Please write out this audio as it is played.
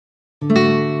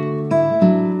Pariyatti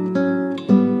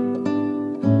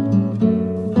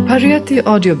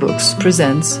Audiobooks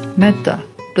presents Metta,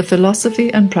 the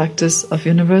Philosophy and Practice of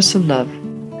Universal Love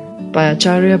by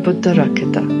Acharya Buddha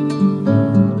Rakkhita.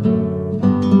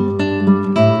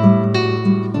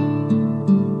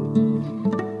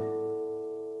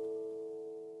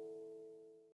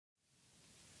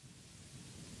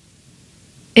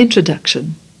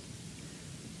 Introduction.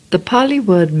 The Pali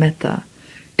word metta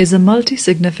is a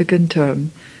multi-significant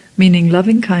term meaning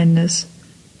loving-kindness,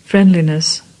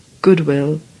 friendliness,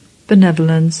 goodwill,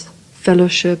 benevolence,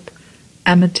 fellowship,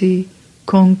 amity,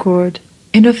 concord,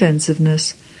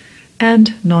 inoffensiveness,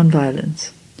 and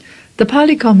non-violence. The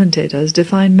Pali commentators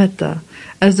define metta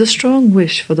as the strong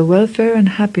wish for the welfare and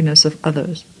happiness of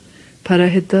others,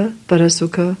 parahita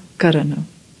parasukha karana.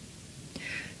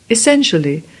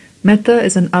 Essentially, metta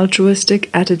is an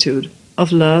altruistic attitude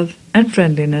of love and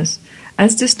friendliness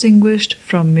as distinguished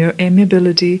from mere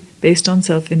amiability based on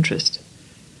self-interest.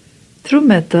 Through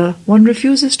metta, one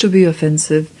refuses to be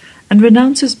offensive and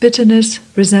renounces bitterness,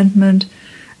 resentment,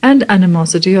 and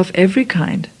animosity of every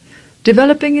kind,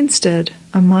 developing instead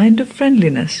a mind of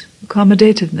friendliness,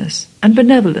 accommodativeness, and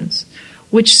benevolence,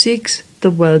 which seeks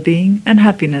the well-being and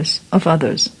happiness of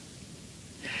others.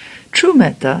 True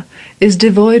metta is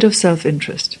devoid of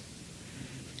self-interest.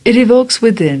 It evokes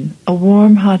within a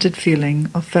warm-hearted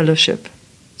feeling of fellowship,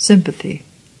 sympathy,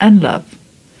 and love,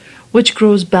 which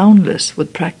grows boundless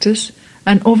with practice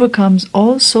and overcomes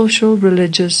all social,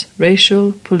 religious,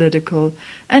 racial, political,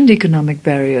 and economic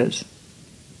barriers.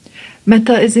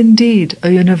 Metta is indeed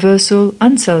a universal,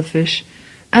 unselfish,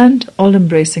 and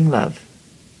all-embracing love.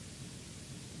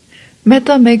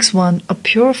 Metta makes one a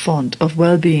pure font of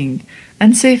well-being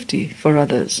and safety for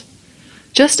others.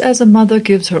 Just as a mother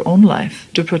gives her own life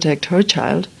to protect her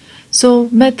child, so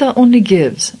metta only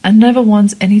gives and never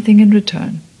wants anything in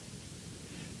return.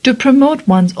 To promote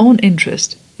one's own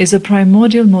interest is a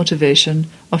primordial motivation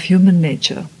of human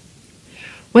nature.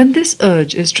 When this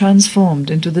urge is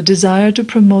transformed into the desire to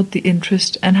promote the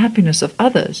interest and happiness of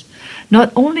others,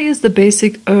 not only is the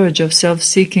basic urge of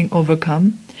self-seeking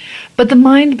overcome, but the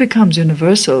mind becomes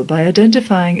universal by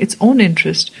identifying its own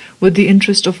interest with the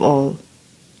interest of all.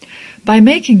 By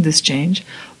making this change,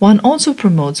 one also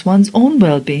promotes one's own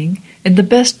well-being in the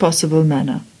best possible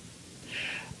manner.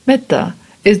 Metta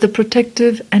is the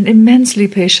protective and immensely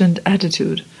patient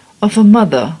attitude of a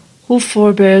mother who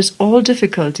forbears all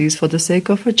difficulties for the sake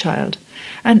of her child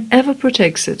and ever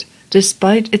protects it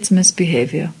despite its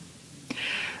misbehavior.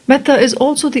 Metta is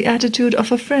also the attitude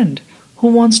of a friend who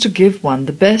wants to give one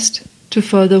the best to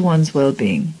further one's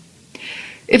well-being.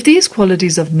 If these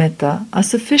qualities of metta are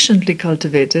sufficiently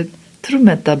cultivated through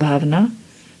metta bhavana,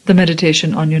 the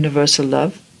meditation on universal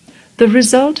love, the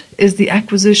result is the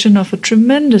acquisition of a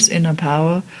tremendous inner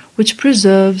power which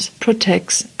preserves,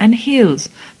 protects, and heals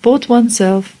both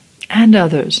oneself and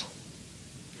others.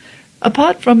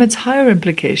 Apart from its higher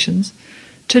implications,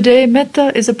 today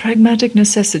metta is a pragmatic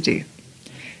necessity.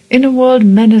 In a world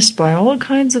menaced by all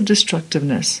kinds of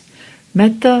destructiveness,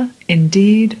 metta in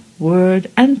deed, word,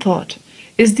 and thought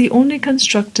is the only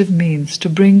constructive means to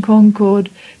bring concord,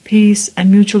 peace,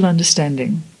 and mutual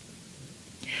understanding.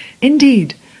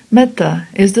 Indeed, metta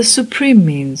is the supreme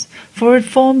means, for it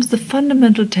forms the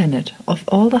fundamental tenet of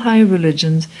all the higher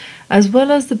religions as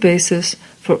well as the basis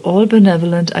for all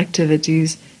benevolent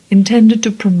activities intended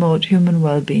to promote human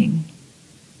well-being.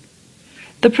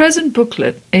 The present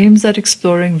booklet aims at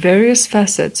exploring various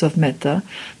facets of metta,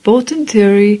 both in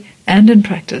theory and in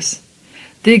practice.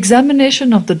 The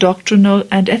examination of the doctrinal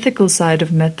and ethical side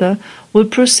of metta will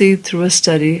proceed through a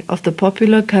study of the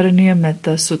popular Karaniya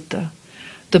Metta Sutta,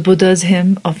 the Buddha's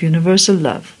hymn of universal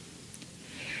love.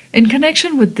 In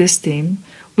connection with this theme,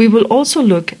 we will also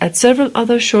look at several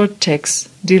other short texts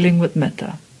dealing with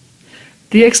metta.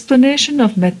 The explanation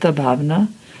of metta bhavana,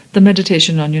 the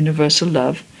meditation on universal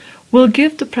love, will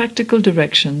give the practical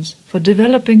directions for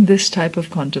developing this type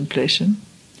of contemplation,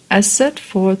 as set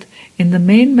forth in the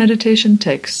main meditation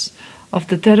texts of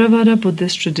the Theravada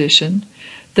Buddhist tradition,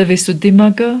 the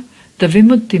Visuddhimagga, the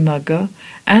Vimutttimagga,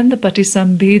 and the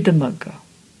Patisambhidamagga.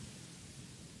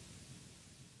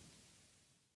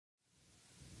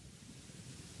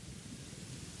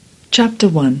 Chapter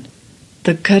 1.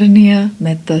 The Karaniya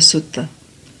Metta Sutta,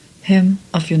 Hymn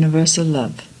of Universal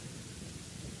Love.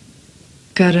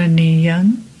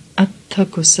 Karaniyang attha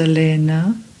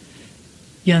kusalena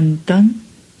yantang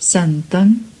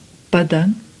santang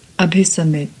padang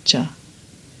abhisamecha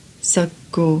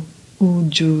sakko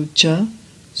ujucha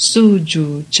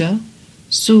sujucha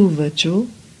suvacho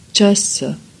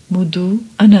chassa mudu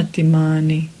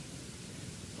anatimani.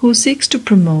 Who seeks to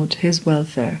promote his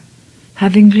welfare,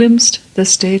 having glimpsed the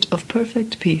state of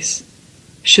perfect peace,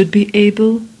 should be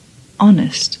able,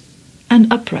 honest,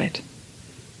 and upright,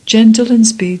 gentle in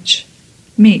speech,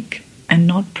 meek and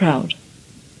not proud.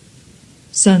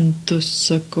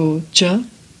 Santussako cha,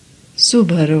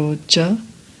 subharo cha,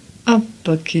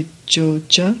 appakiccho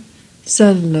cha,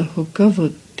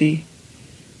 sallahukavuddi,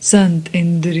 sant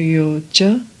indriyo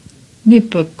cha,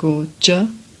 nipako cha,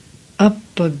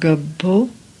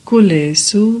 appagabbo,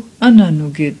 kulesu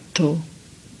ananugitto.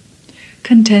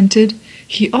 Contented,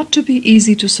 he ought to be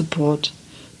easy to support,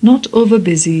 not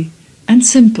over-busy, and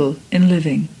simple in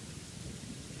living.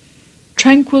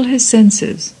 Tranquil his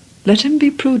senses, let him be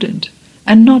prudent,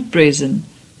 and not brazen,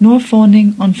 nor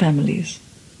fawning on families.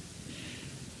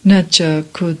 Nacha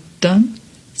kuddam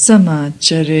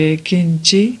samachare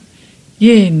kinchi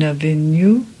yena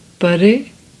vinyu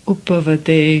pare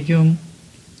upavadeyum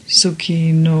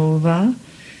sukhino va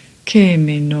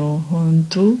kemino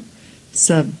hontu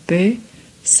sabbe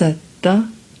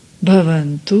satta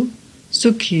bhavantu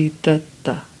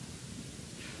sukhitatta.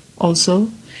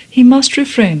 Also, he must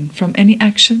refrain from any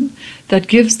action that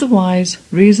gives the wise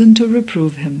reason to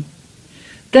reprove him.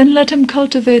 Then let him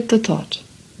cultivate the thought,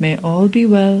 may all be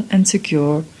well and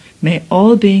secure, may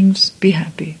all beings be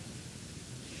happy.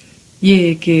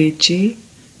 Ye kechi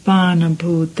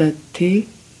panabhutatti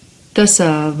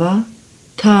tasava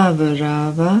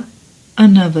thavarava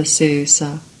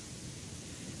anavasesa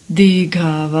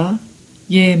digava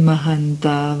ye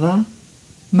mahantava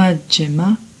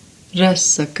majjima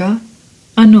rasaka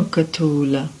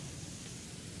anukatula.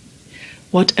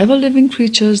 Whatever living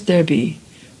creatures there be,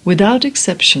 without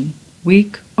exception,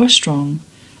 weak or strong,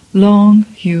 long,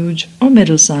 huge or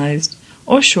middle-sized,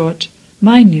 or short,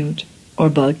 minute or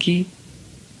bulky,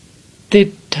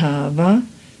 tittava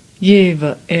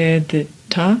yeva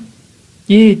editta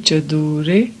ye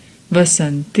chadure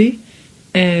vasanti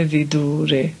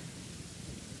evidure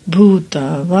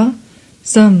bhutava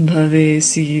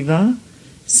sambhavesiva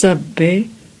sabbe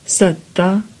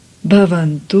satta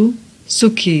bhavantu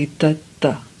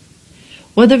sukhitatta.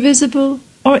 Whether visible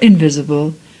or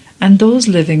invisible, and those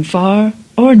living far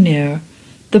or near,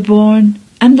 the born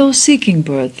and those seeking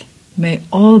birth, may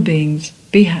all beings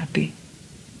be happy.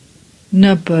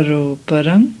 Naparo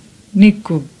parang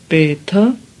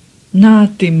nikubbetha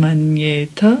nati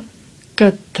manyetha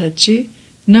kattachi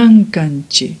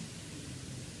nankanchi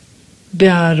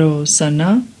byaro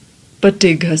sana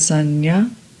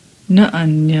patighasanya na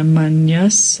anya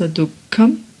manyas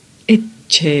sadukham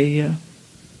ichcheya.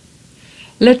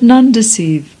 Let none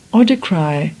deceive or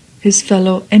decry his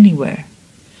fellow anywhere.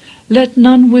 Let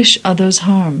none wish others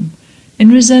harm, in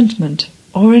resentment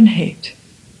or in hate.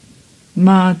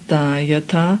 Mata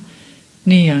yatha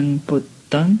niyang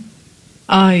puttang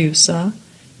ayusa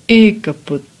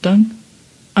ekaputtang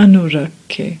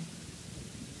anurakhe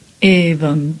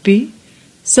evampi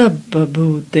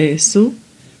sabbabhutesu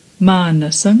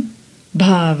manasang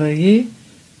bhavaye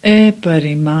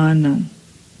eparimanang.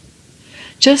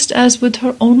 Just as with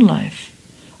her own life,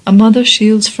 a mother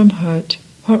shields from hurt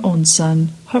her own son,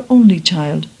 her only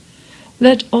child,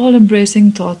 let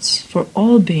all-embracing thoughts for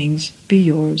all beings be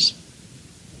yours.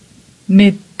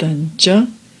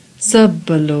 Mittancha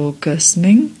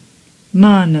sabbalokasming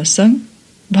manasang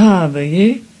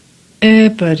bhavaye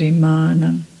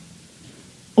eparimanang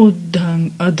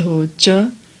uddhang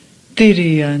adhocha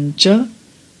tiriyancha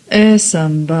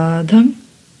esambadhang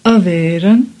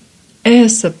averang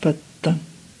esapattam.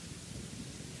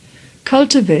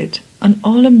 Cultivate an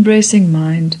all-embracing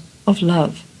mind of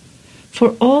love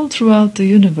for all throughout the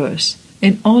universe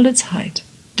in all its height,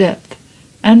 depth,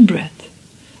 and breadth,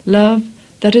 love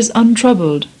that is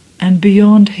untroubled and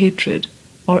beyond hatred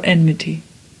or enmity.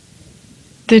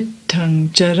 Tittang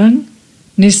charang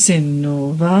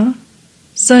nisinno va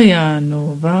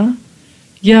sayano va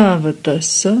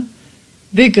yavatassa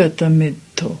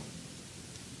vigatamidto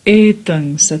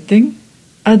etang sating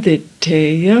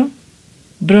aditteya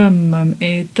brahmam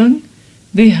etang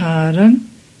viharang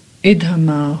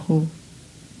idhamahu.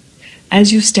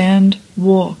 As you stand,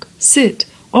 walk, sit,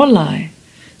 or lie,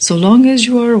 so long as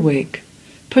you are awake,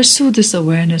 pursue this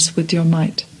awareness with your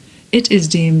might. It is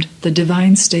deemed the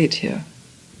divine state here.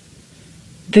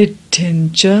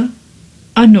 Dittincha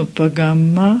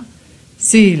anupagamma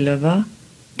silava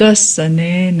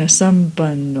dasanena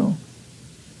sampanno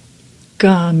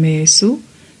kamesu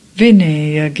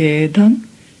vinayagedham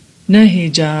nahi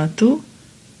jatu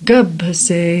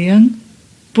gabhaseyang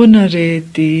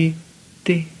punareti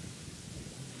ti.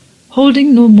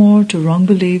 Holding no more to wrong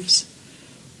beliefs,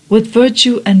 with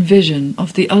virtue and vision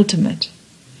of the ultimate,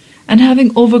 and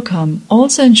having overcome all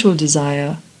sensual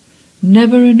desire,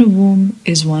 never in a womb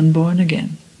is one born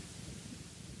again.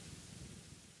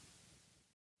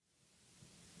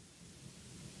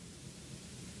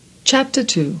 Chapter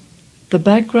 2. The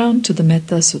Background to the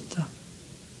Metta Sutta.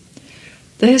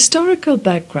 The historical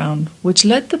background which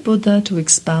led the Buddha to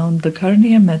expound the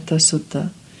Karaniya Metta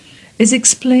Sutta is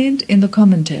explained in the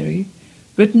commentary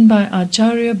written by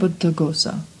Acharya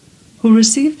Buddhaghosa, who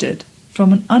received it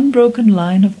from an unbroken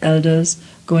line of elders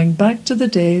going back to the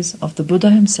days of the Buddha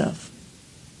himself.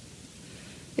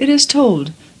 It is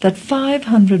told that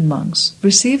 500 monks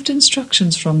received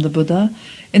instructions from the Buddha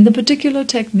in the particular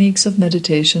techniques of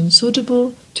meditation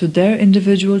suitable to their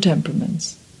individual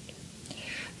temperaments.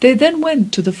 They then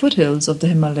went to the foothills of the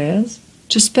Himalayas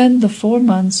to spend the 4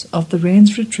 months of the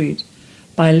rains retreat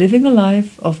by living a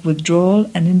life of withdrawal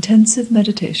and intensive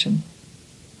meditation.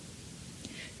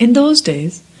 In those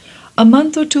days, a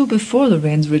month or 2 before the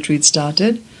rains retreat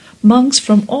started, monks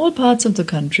from all parts of the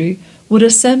country would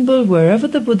assemble wherever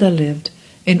the Buddha lived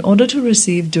in order to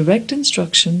receive direct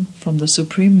instruction from the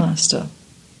Supreme Master.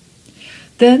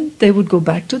 Then they would go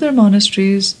back to their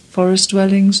monasteries, forest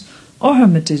dwellings, or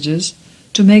hermitages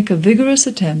to make a vigorous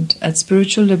attempt at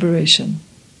spiritual liberation.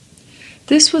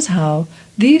 This was how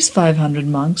these 500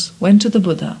 monks went to the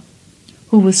Buddha,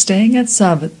 who was staying at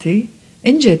Savatthi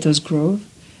in Jeta's Grove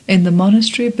in the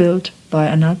monastery built by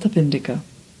Anathapindika.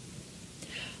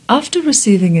 After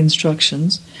receiving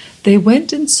instructions, they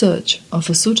went in search of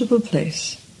a suitable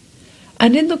place,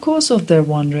 and in the course of their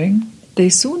wandering, they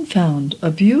soon found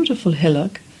a beautiful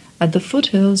hillock at the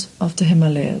foothills of the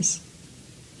Himalayas.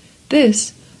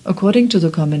 This, according to the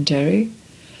commentary,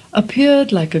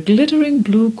 appeared like a glittering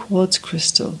blue quartz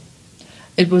crystal.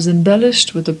 It was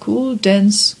embellished with a cool,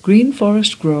 dense, green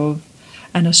forest grove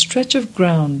and a stretch of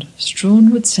ground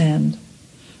strewn with sand,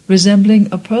 resembling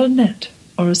a pearl net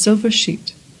or a silver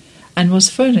sheet, and was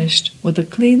furnished with a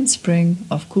clean spring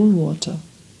of cool water.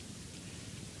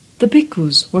 The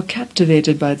bhikkhus were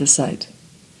captivated by the sight.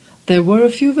 There were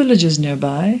a few villages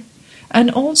nearby,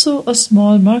 and also a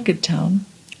small market town,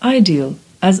 ideal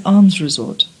as alms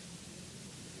resort.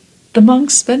 The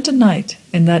monks spent a night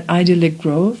in that idyllic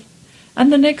grove,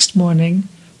 and the next morning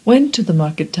went to the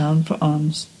market town for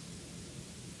alms.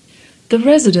 The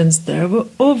residents there were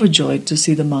overjoyed to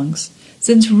see the monks,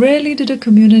 since rarely did a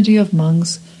community of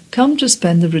monks come to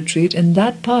spend the retreat in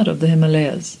that part of the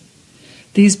Himalayas.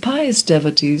 These pious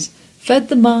devotees fed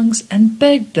the monks and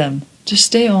begged them to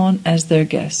stay on as their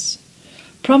guests,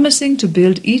 promising to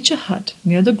build each a hut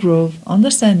near the grove on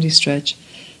the sandy stretch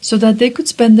so that they could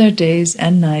spend their days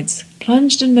and nights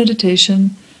plunged in meditation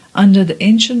under the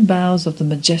ancient boughs of the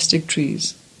majestic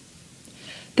trees.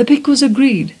 The bhikkhus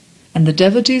agreed, and the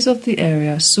devotees of the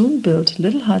area soon built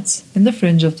little huts in the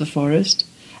fringe of the forest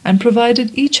and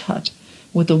provided each hut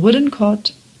with a wooden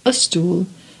cot, a stool,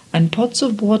 and pots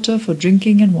of water for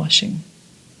drinking and washing.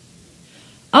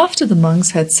 After the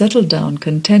monks had settled down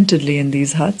contentedly in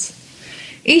these huts,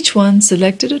 each one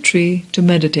selected a tree to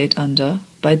meditate under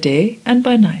by day and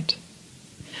by night.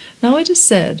 Now it is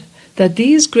said that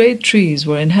these great trees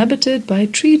were inhabited by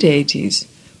tree deities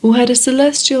who had a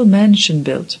celestial mansion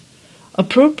built,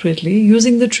 appropriately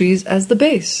using the trees as the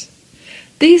base.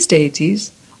 These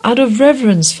deities, out of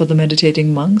reverence for the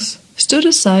meditating monks, stood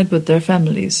aside with their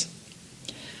families.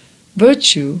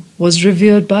 Virtue was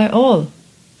revered by all,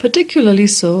 particularly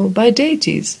so by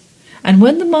deities, and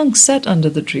when the monks sat under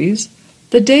the trees,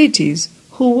 the deities,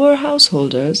 who were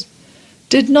householders,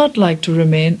 did not like to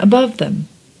remain above them.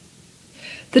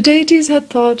 The deities had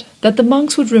thought that the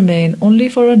monks would remain only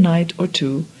for a night or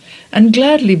 2, and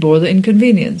gladly bore the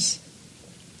inconvenience.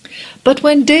 But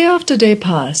when day after day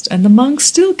passed, and the monks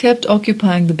still kept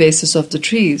occupying the bases of the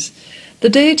trees, the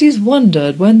deities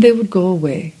wondered when they would go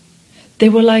away. They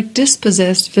were like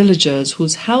dispossessed villagers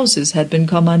whose houses had been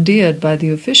commandeered by the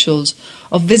officials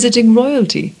of visiting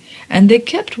royalty, and they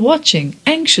kept watching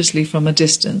anxiously from a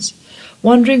distance,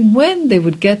 wondering when they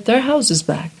would get their houses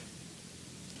back.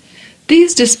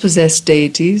 These dispossessed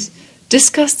deities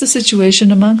discussed the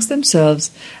situation amongst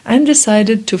themselves and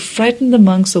decided to frighten the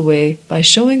monks away by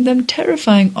showing them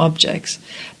terrifying objects,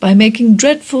 by making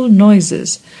dreadful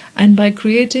noises, and by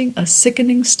creating a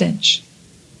sickening stench.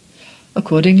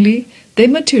 Accordingly, they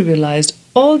materialized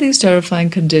all these terrifying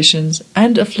conditions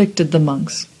and afflicted the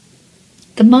monks.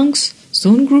 The monks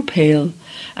soon grew pale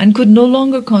and could no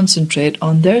longer concentrate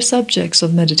on their subjects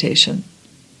of meditation.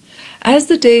 As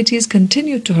the deities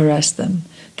continued to harass them,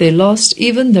 they lost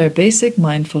even their basic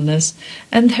mindfulness,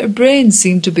 and their brains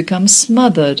seemed to become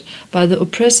smothered by the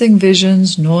oppressing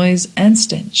visions, noise, and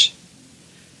stench.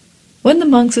 When the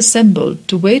monks assembled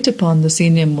to wait upon the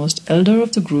senior-most elder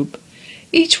of the group,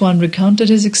 each one recounted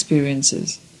his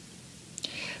experiences.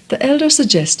 The elder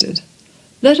suggested,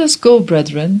 "Let us go,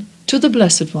 brethren, to the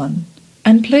Blessed One,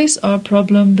 and place our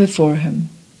problem before him."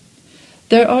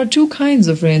 there are two kinds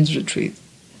of rains retreat,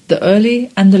 the early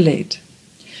and the late.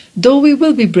 Though we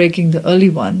will be breaking the early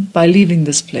one by leaving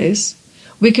this place,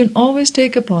 we can always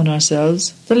take upon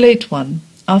ourselves the late one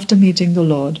after meeting the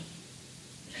Lord.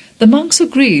 The monks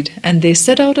agreed, and they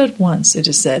set out at once, it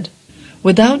is said,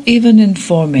 without even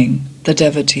informing the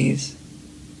devotees.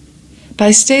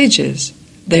 By stages,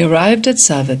 they arrived at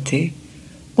Savatthi,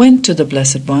 went to the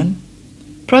Blessed One,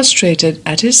 prostrated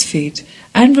at his feet,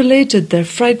 and related their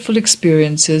frightful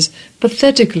experiences,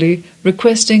 pathetically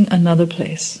requesting another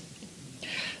place.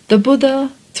 The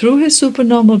Buddha, through his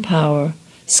supernormal power,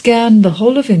 scanned the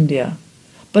whole of India,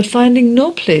 but finding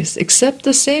no place except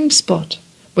the same spot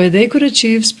where they could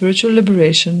achieve spiritual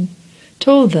liberation,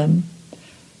 told them,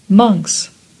 "Monks,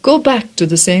 go back to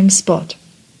the same spot.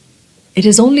 It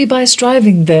is only by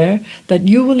striving there that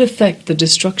you will effect the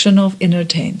destruction of inner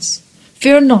taints.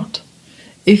 Fear not.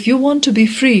 If you want to be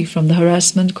free from the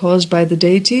harassment caused by the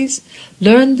deities,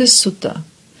 learn this sutta.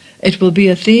 It will be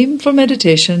a theme for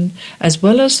meditation as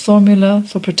well as formula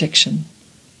for protection."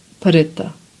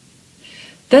 Paritta.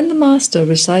 Then the master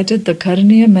recited the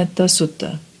Karaniya Metta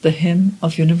Sutta, the hymn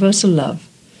of universal love,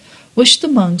 which the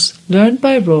monks learned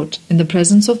by rote in the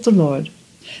presence of the Lord.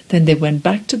 Then they went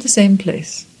back to the same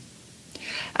place.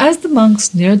 As the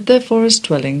monks neared their forest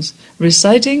dwellings,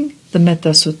 reciting the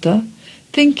Metta Sutta,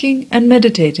 thinking and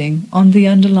meditating on the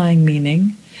underlying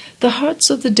meaning, the hearts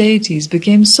of the deities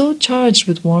became so charged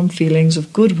with warm feelings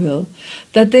of goodwill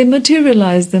that they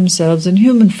materialized themselves in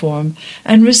human form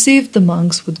and received the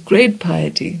monks with great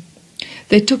piety.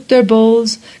 They took their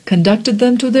bowls, conducted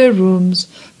them to their rooms,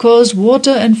 caused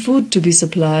water and food to be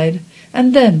supplied,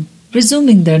 and then,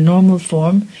 resuming their normal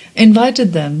form,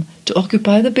 invited them to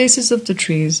occupy the bases of the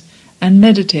trees and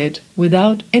meditate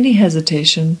without any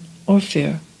hesitation or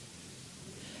fear.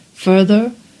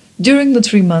 Further, during the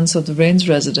 3 months of the rain's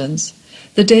residence,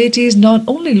 the deities not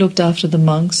only looked after the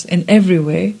monks in every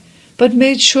way, but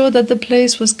made sure that the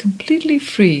place was completely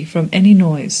free from any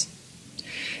noise.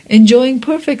 Enjoying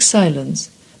perfect silence,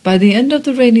 by the end of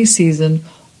the rainy season,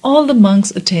 all the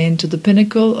monks attained to the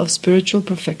pinnacle of spiritual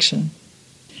perfection.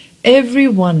 Every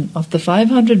one of the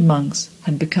 500 monks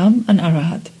had become an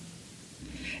arahat.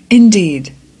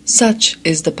 Indeed, such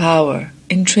is the power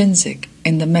intrinsic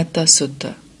in the Metta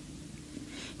Sutta.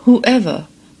 Whoever,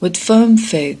 with firm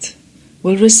faith,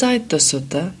 will recite the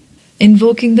sutta,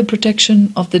 invoking the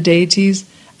protection of the deities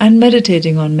and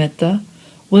meditating on metta,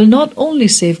 will not only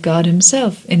safeguard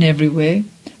himself in every way,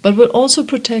 but will also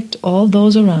protect all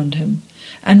those around him,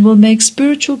 and will make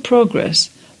spiritual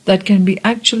progress that can be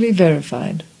actually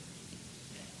verified.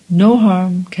 No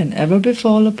harm can ever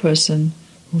befall a person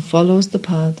who follows the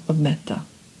path of metta.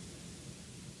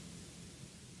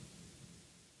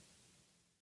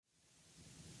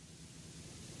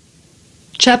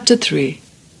 Chapter 3.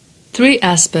 3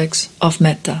 Aspects of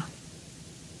Metta.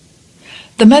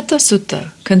 The Metta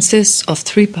Sutta consists of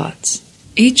 3 parts,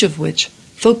 each of which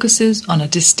focuses on a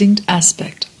distinct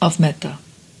aspect of metta.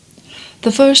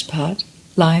 The first part,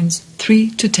 lines 3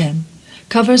 to 10,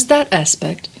 covers that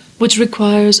aspect which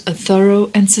requires a thorough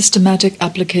and systematic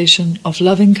application of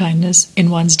loving-kindness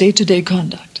in one's day-to-day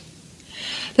conduct.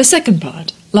 The second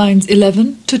part, lines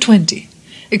 11 to 20,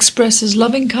 expresses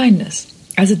loving-kindness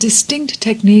as a distinct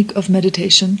technique of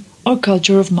meditation or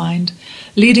culture of mind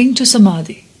leading to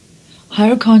samadhi,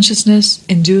 higher consciousness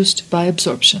induced by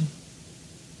absorption.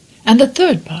 And the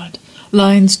third part,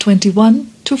 lines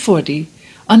 21 to 40,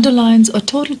 underlines a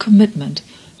total commitment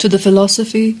to the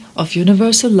philosophy of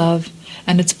universal love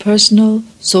and its personal,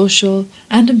 social,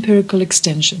 and empirical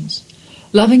extensions,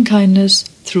 loving kindness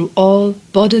through all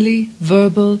bodily,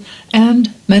 verbal,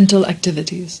 and mental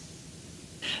activities.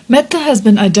 Metta has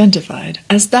been identified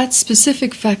as that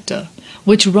specific factor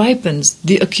which ripens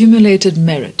the accumulated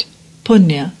merit,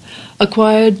 punya,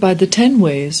 acquired by the 10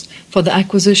 ways for the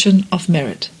acquisition of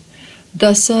merit,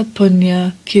 dasa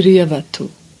punya kiriyavatu,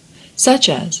 such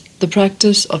as the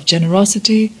practice of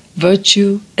generosity,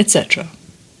 virtue, etc.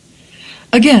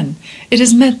 Again, it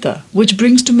is metta which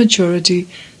brings to maturity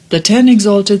the 10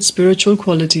 exalted spiritual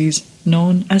qualities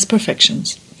known as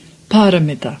perfections,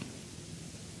 paramita.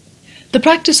 The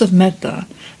practice of metta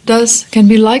thus can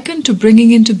be likened to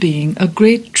bringing into being a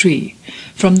great tree,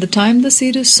 from the time the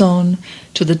seed is sown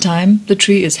to the time the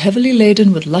tree is heavily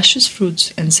laden with luscious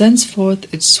fruits and sends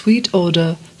forth its sweet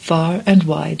odor far and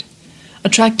wide,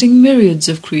 attracting myriads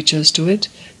of creatures to it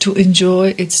to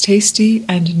enjoy its tasty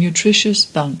and nutritious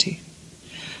bounty.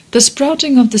 The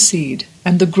sprouting of the seed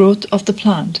and the growth of the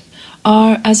plant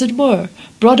are, as it were,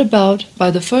 brought about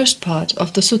by the first part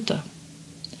of the sutta.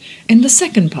 In the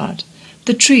second part,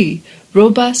 the tree,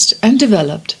 robust and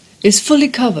developed, is fully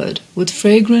covered with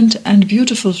fragrant and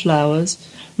beautiful flowers,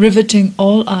 riveting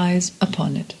all eyes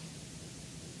upon it.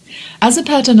 As a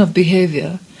pattern of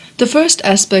behavior, the first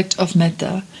aspect of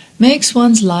metta makes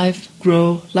one's life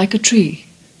grow like a tree,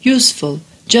 useful,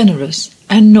 generous,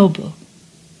 and noble.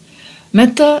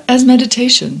 Metta, as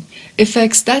meditation,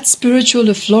 effects that spiritual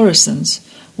efflorescence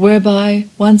whereby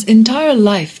one's entire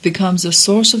life becomes a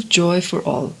source of joy for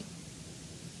all.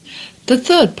 The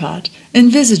third part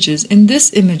envisages in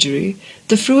this imagery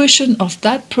the fruition of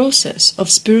that process of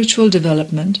spiritual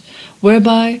development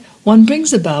whereby one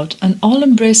brings about an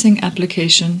all-embracing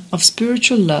application of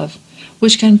spiritual love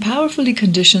which can powerfully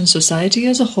condition society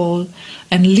as a whole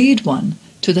and lead one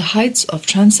to the heights of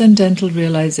transcendental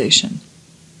realization.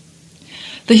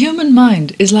 The human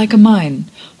mind is like a mine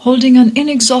holding an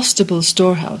inexhaustible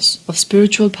storehouse of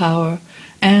spiritual power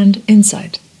and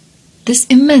insight. This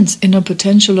immense inner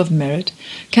potential of merit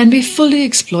can be fully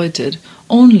exploited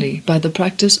only by the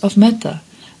practice of metta,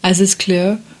 as is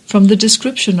clear from the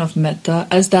description of metta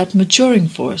as that maturing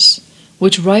force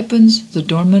which ripens the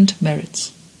dormant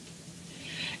merits.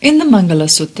 In the Mangala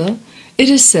Sutta, it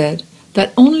is said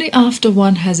that only after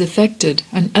one has effected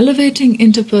an elevating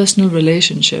interpersonal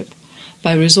relationship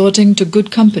by resorting to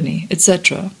good company,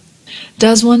 etc.,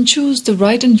 does one choose the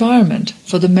right environment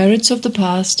for the merits of the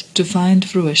past to find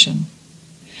fruition.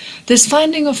 This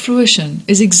finding of fruition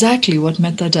is exactly what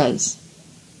metta does.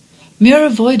 Mere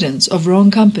avoidance of wrong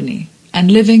company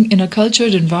and living in a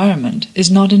cultured environment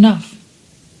is not enough.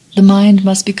 The mind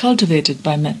must be cultivated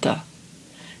by metta,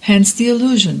 hence the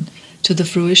allusion to the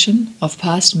fruition of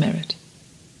past merit.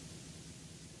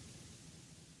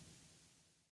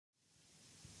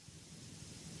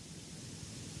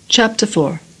 Chapter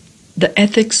 4. The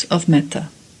Ethics of Metta.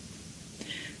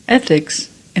 Ethics,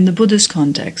 in the Buddhist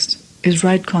context, is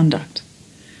right conduct,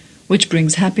 which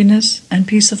brings happiness and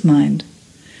peace of mind,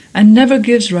 and never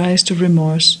gives rise to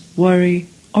remorse, worry,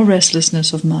 or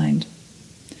restlessness of mind.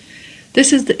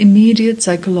 This is the immediate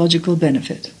psychological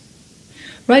benefit.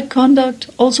 Right conduct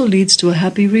also leads to a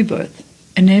happy rebirth,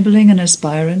 enabling an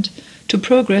aspirant to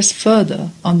progress further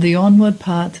on the onward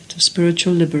path to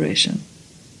spiritual liberation.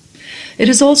 It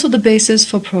is also the basis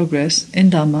for progress in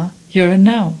Dhamma here and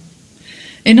now.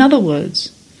 In other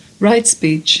words, right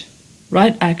speech,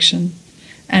 right action,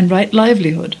 and right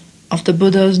livelihood of the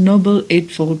Buddha's Noble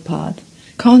Eightfold Path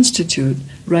constitute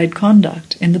right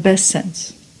conduct in the best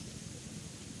sense.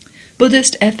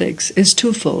 Buddhist ethics is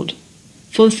twofold: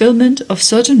 fulfillment of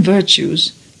certain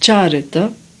virtues,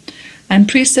 charita, and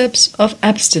precepts of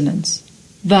abstinence,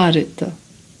 varita.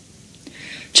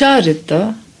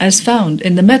 Charita, as found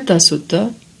in the Metta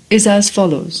Sutta, is as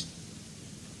follows.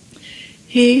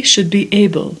 He should be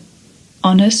able,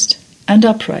 honest and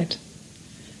upright,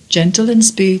 gentle in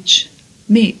speech,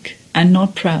 meek and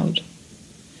not proud.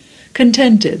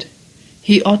 Contented,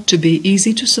 he ought to be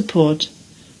easy to support,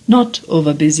 not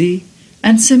over-busy,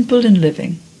 and simple in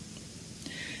living.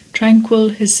 Tranquil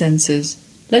his senses,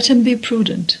 let him be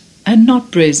prudent, and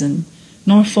not brazen,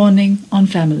 nor fawning on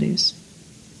families.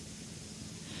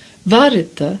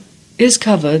 Varita is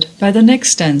covered by the next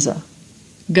stanza,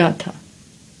 Gatha.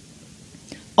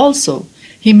 Also,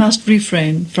 he must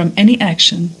refrain from any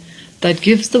action that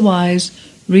gives the wise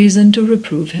reason to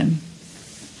reprove him.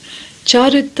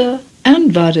 Charita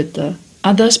and Varita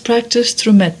are thus practiced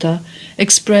through metta,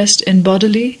 expressed in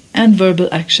bodily and verbal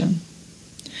action.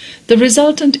 The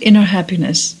resultant inner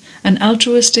happiness and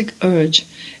altruistic urge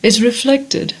is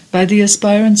reflected by the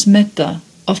aspirant's metta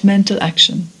of mental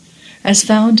action, as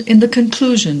found in the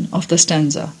conclusion of the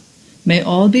stanza, "May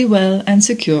all be well and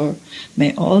secure,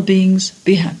 may all beings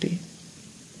be happy."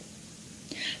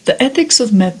 The ethics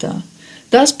of metta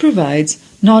thus provides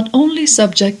not only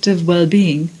subjective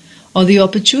well-being or the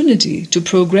opportunity to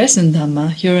progress in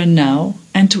Dhamma here and now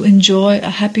and to enjoy a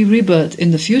happy rebirth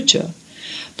in the future,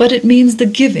 but it means the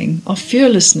giving of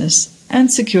fearlessness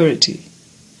and security,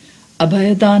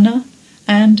 abhayadana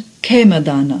and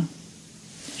khemadana.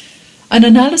 An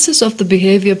analysis of the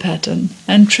behavior pattern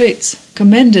and traits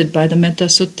commended by the Metta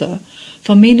Sutta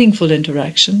for meaningful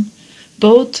interaction,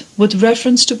 both with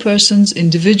reference to persons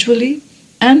individually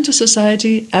and to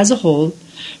society as a whole,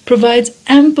 provides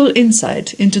ample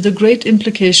insight into the great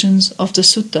implications of the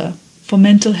sutta for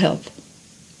mental health.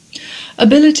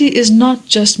 Ability is not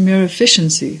just mere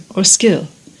efficiency or skill,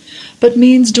 but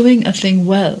means doing a thing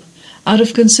well out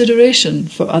of consideration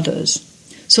for others,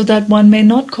 so that one may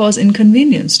not cause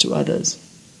inconvenience to others.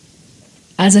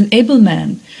 As an able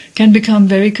man can become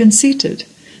very conceited,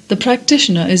 the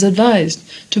practitioner is advised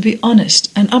to be honest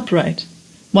and upright,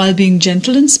 while being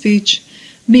gentle in speech,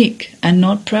 meek and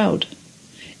not proud.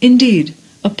 Indeed,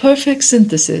 a perfect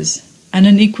synthesis and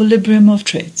an equilibrium of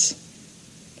traits.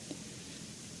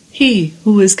 He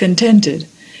who is contented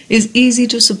is easy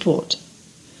to support.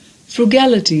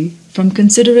 Frugality from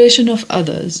consideration of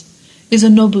others is a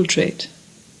noble trait.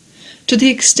 To the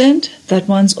extent that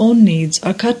one's own needs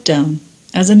are cut down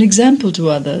as an example to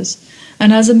others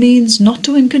and as a means not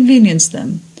to inconvenience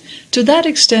them, to that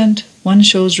extent one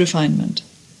shows refinement.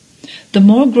 The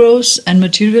more gross and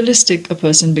materialistic a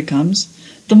person becomes,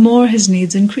 the more his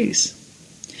needs increase.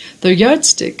 The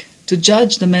yardstick to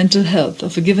judge the mental health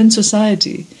of a given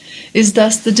society is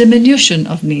thus the diminution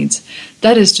of needs,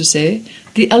 that is to say,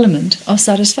 the element of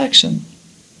satisfaction.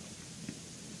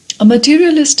 A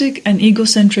materialistic and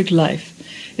egocentric life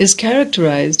is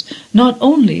characterized not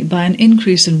only by an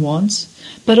increase in wants,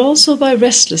 but also by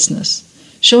restlessness,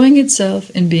 showing itself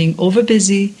in being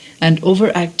overbusy and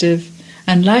overactive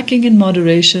and lacking in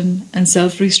moderation and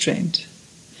self-restraint.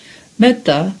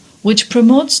 Metta, which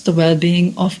promotes the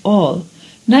well-being of all,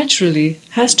 naturally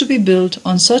has to be built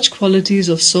on such qualities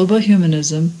of sober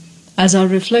humanism as are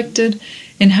reflected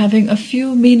in having a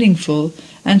few meaningful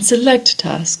and select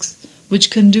tasks which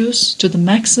conduce to the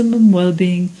maximum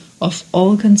well-being of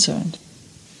all concerned.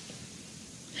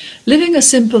 Living a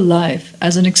simple life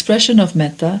as an expression of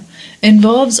metta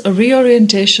involves a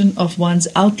reorientation of one's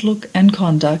outlook and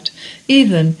conduct,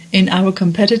 even in our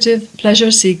competitive,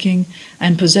 pleasure-seeking,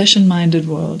 and possession-minded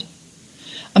world.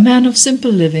 A man of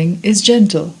simple living is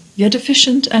gentle, yet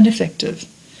efficient and effective,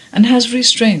 and has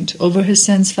restraint over his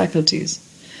sense faculties,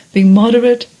 being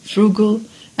moderate, frugal,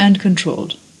 and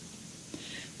controlled.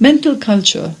 Mental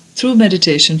culture, through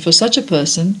meditation for such a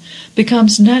person,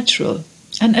 becomes natural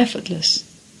and effortless,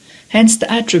 hence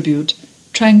the attribute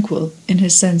tranquil in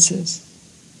his senses.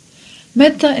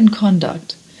 Metta in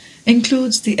conduct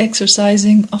includes the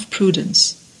exercising of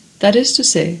prudence, that is to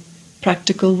say,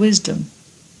 practical wisdom.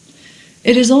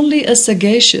 It is only a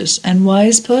sagacious and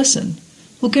wise person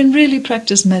who can really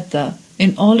practice metta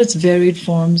in all its varied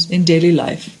forms in daily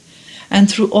life and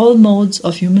through all modes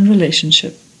of human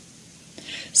relationship.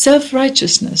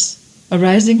 Self-righteousness,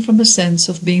 arising from a sense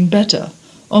of being better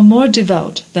or more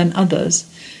devout than others,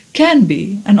 can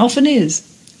be, and often is,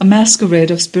 a masquerade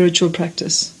of spiritual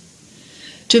practice.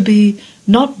 To be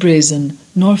not brazen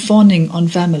nor fawning on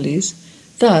families,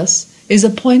 thus is a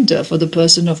pointer for the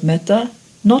person of metta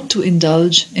not to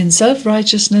indulge in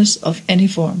self-righteousness of any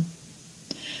form.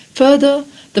 Further,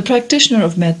 the practitioner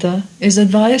of metta is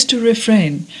advised to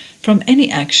refrain from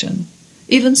any action,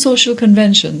 even social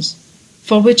conventions,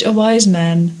 for which a wise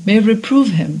man may reprove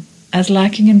him as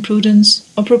lacking in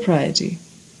prudence or propriety.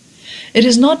 It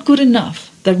is not good enough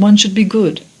that one should be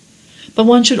good, but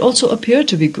one should also appear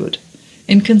to be good,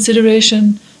 in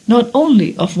consideration not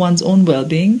only of one's own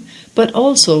well-being, but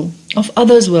also of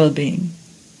others' well-being.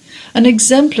 An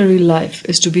exemplary life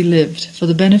is to be lived for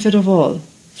the benefit of all,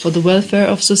 for the welfare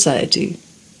of society.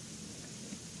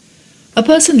 A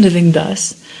person living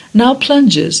thus now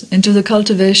plunges into the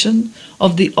cultivation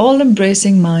of the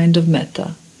all-embracing mind of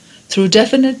metta, through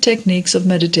definite techniques of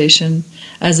meditation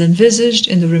as envisaged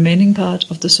in the remaining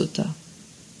part of the sutta.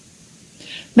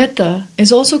 Metta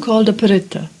is also called a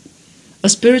paritta, a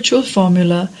spiritual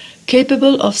formula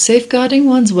capable of safeguarding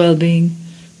one's well-being,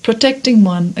 protecting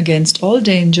one against all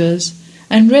dangers,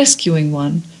 and rescuing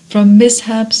one from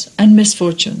mishaps and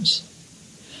misfortunes.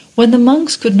 When the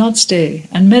monks could not stay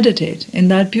and meditate in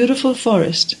that beautiful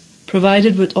forest,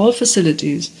 provided with all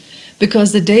facilities,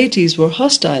 because the deities were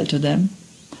hostile to them,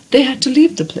 they had to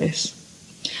leave the place.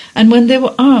 And when they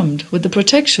were armed with the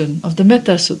protection of the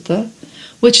Metta Sutta,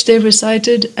 which they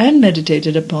recited and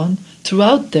meditated upon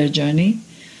throughout their journey,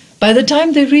 by the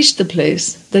time they reached the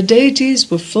place, the deities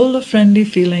were full of friendly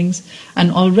feelings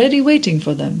and already waiting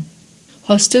for them.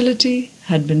 Hostility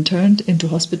had been turned into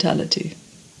hospitality.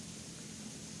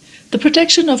 The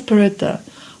protection of paritta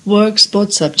works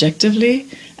both subjectively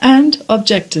and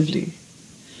objectively.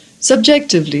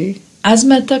 Subjectively, as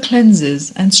metta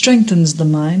cleanses and strengthens the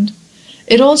mind,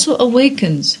 it also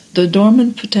awakens the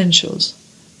dormant potentials,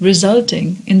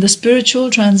 resulting in the spiritual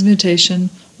transmutation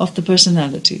of the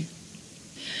personality.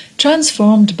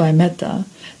 Transformed by metta,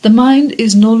 the mind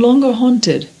is no longer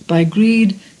haunted by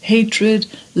greed, hatred,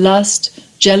 lust,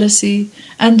 jealousy,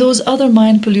 and those other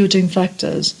mind-polluting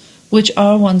factors which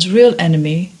are one's real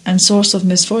enemy and source of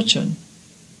misfortune.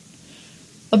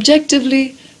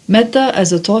 Objectively, metta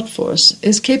as a thought force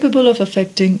is capable of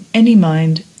affecting any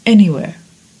mind anywhere,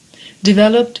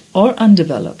 developed or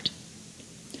undeveloped.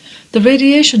 The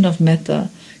radiation of metta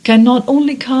can not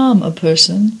only calm a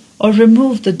person or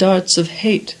remove the darts of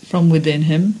hate from within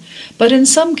him, but in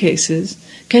some cases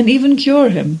can even cure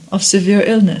him of severe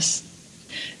illness.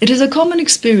 It is a common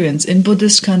experience in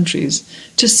Buddhist countries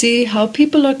to see how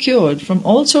people are cured from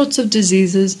all sorts of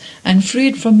diseases and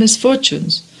freed from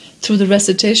misfortunes through the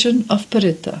recitation of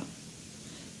paritta.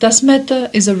 Thus metta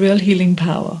is a real healing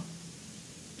power.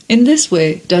 In this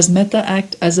way does metta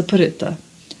act as a paritta,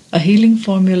 a healing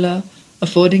formula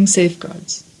affording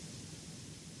safeguards.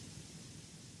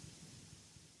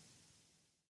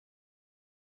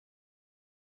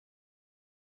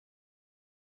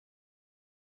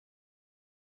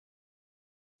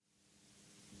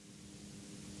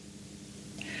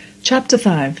 Chapter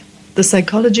 5. The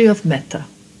Psychology of Metta.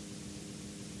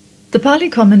 The Pali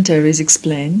commentaries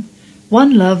explain,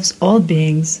 one loves all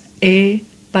beings, A.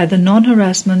 by the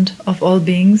non-harassment of all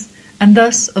beings and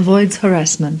thus avoids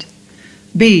harassment,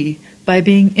 B. by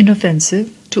being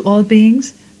inoffensive to all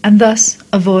beings and thus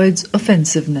avoids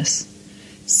offensiveness,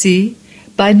 C.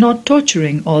 by not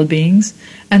torturing all beings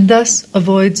and thus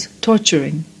avoids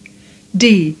torturing,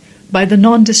 D. by the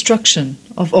non-destruction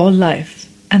of all life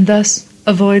and thus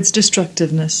avoids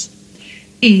destructiveness,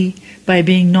 E. by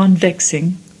being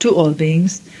non-vexing to all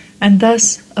beings and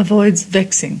thus avoids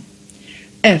vexing,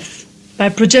 F. by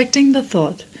projecting the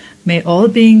thought, may all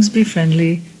beings be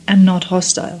friendly and not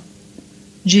hostile,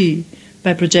 G.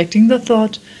 by projecting the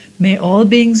thought, may all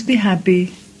beings be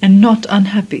happy and not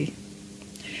unhappy,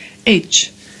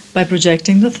 H. by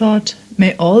projecting the thought,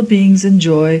 may all beings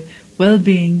enjoy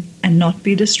well-being and not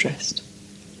be distressed.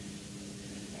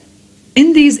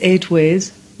 In these 8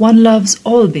 ways, one loves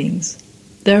all beings.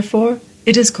 Therefore,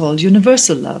 it is called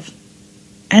universal love.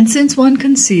 And since one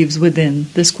conceives within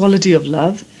this quality of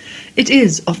love, it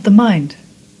is of the mind.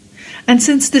 And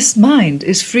since this mind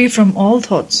is free from all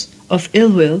thoughts of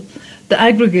ill will, the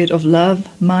aggregate of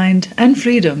love, mind, and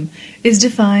freedom is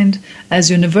defined as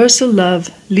universal love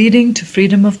leading to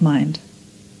freedom of mind.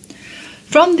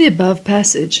 From the above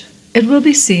passage, it will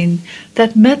be seen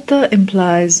that metta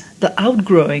implies the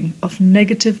outgrowing of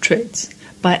negative traits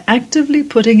by actively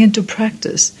putting into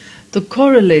practice the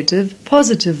correlative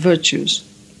positive virtues.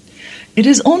 It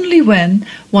is only when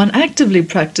one actively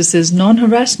practices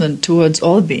non-harassment towards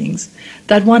all beings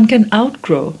that one can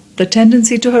outgrow the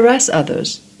tendency to harass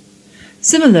others.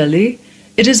 Similarly,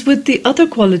 it is with the other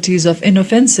qualities of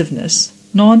inoffensiveness,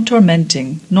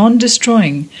 non-tormenting,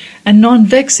 non-destroying, and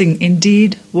non-vexing in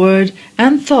deed, word,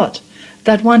 and thought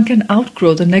that one can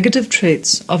outgrow the negative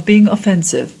traits of being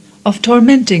offensive, of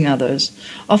tormenting others,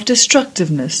 of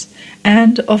destructiveness,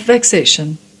 and of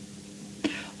vexation.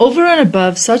 Over and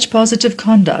above such positive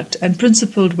conduct and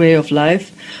principled way of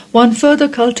life, one further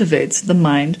cultivates the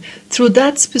mind through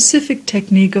that specific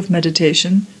technique of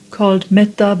meditation called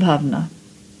Metta Bhavana,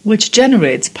 which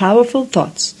generates powerful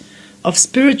thoughts of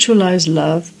spiritualized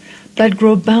love that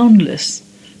grow boundless,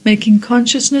 making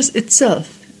consciousness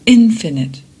itself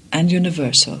infinite and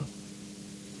universal.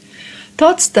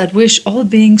 Thoughts that wish all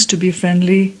beings to be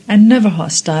friendly and never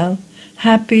hostile,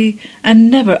 happy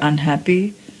and never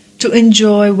unhappy, to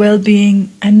enjoy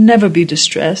well-being and never be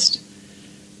distressed,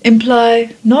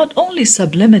 imply not only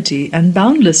sublimity and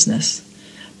boundlessness,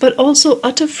 but also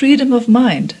utter freedom of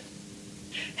mind.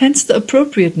 Hence the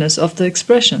appropriateness of the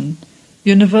expression,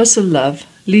 universal love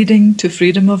leading to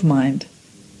freedom of mind.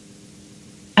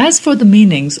 As for the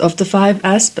meanings of the 5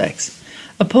 aspects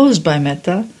opposed by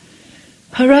metta,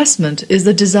 harassment is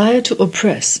the desire to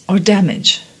oppress or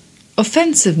damage.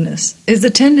 Offensiveness is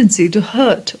the tendency to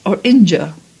hurt or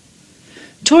injure.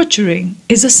 Torturing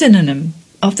is a synonym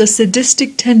of the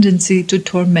sadistic tendency to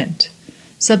torment,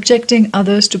 subjecting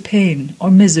others to pain or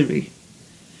misery.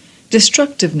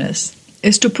 Destructiveness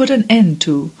is to put an end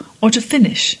to or to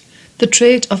finish, the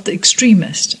trait of the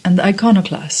extremist and the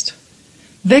iconoclast.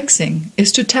 Vexing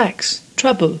is to tax,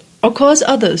 trouble, or cause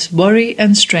others worry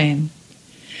and strain.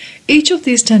 Each of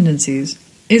these tendencies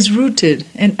is rooted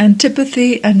in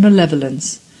antipathy and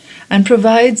malevolence, and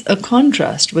provides a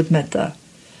contrast with metta,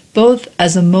 both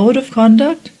as a mode of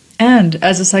conduct and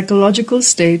as a psychological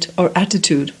state or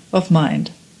attitude of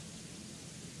mind.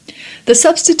 The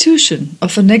substitution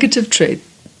of a negative trait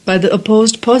by the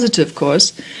opposed positive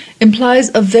course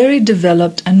implies a very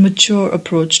developed and mature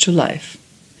approach to life.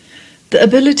 The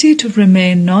ability to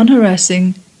remain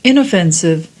non-harassing,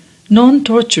 inoffensive,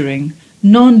 non-torturing,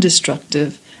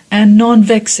 non-destructive, and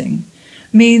non-vexing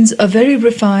means a very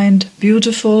refined,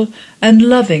 beautiful, and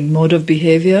loving mode of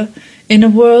behavior in a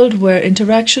world where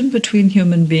interaction between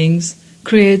human beings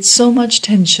creates so much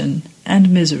tension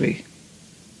and misery.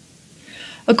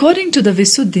 According to the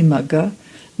Visuddhimagga,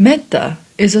 metta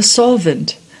is a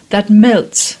solvent that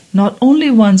melts not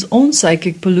only one's own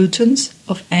psychic pollutants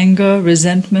of anger,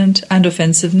 resentment, and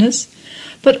offensiveness,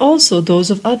 but also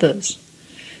those of others,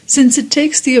 since it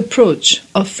takes the approach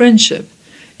of friendship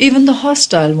even the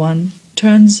hostile one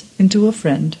turns into a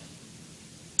friend.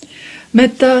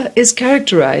 Metta is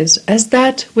characterized as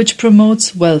that which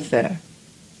promotes welfare.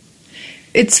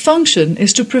 Its function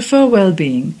is to prefer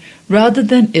well-being rather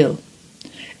than ill.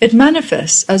 It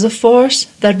manifests as a force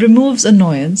that removes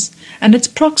annoyance, and its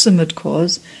proximate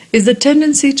cause is the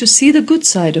tendency to see the good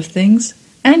side of things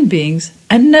and beings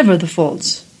and never the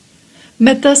faults.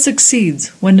 Metta succeeds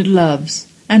when it loves,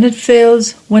 and it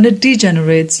fails when it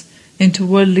degenerates into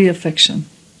worldly affection.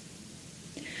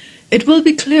 It will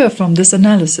be clear from this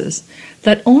analysis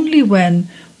that only when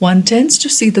one tends to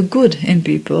see the good in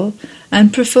people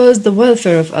and prefers the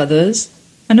welfare of others,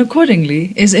 and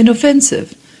accordingly is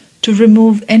inoffensive to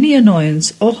remove any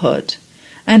annoyance or hurt,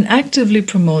 and actively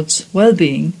promotes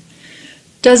well-being,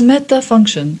 does metta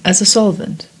function as a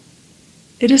solvent.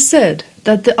 It is said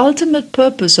that the ultimate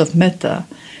purpose of metta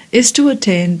is to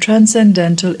attain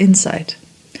transcendental insight,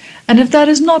 and if that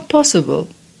is not possible,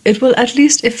 it will at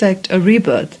least effect a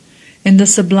rebirth in the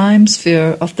sublime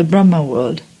sphere of the Brahma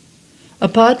world,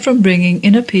 apart from bringing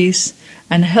inner peace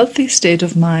and a healthy state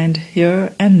of mind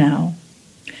here and now.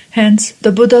 Hence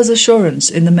the Buddha's assurance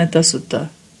in the Metta Sutta,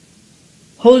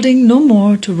 holding no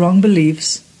more to wrong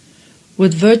beliefs,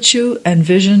 with virtue and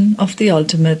vision of the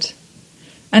ultimate,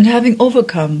 and having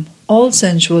overcome all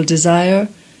sensual desire,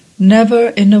 never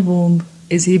in a womb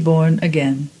is he born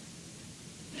again.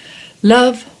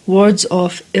 Love wards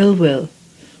off ill will,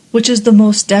 which is the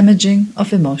most damaging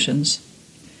of emotions.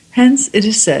 Hence it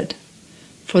is said,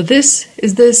 "For this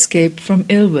is the escape from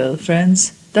ill will,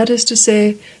 friends, that is to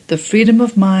say, the freedom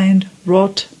of mind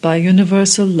wrought by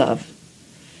universal love."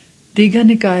 Digha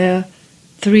Nikaya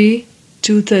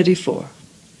 3.234.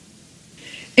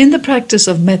 In the practice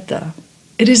of metta,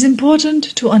 it is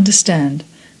important to understand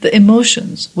the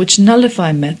emotions which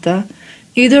nullify metta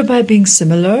either by being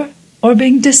similar or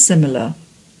being dissimilar.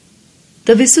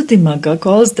 The Visuddhimagga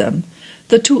calls them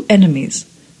the two enemies,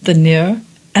 the near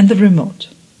and the remote.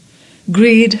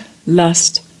 Greed,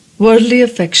 lust, worldly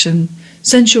affection,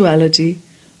 sensuality,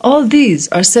 all these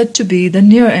are said to be the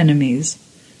near enemies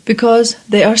because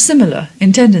they are similar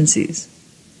in tendencies.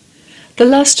 The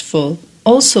lustful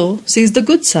also sees the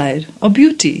good side or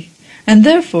beauty and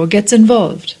therefore gets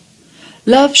involved.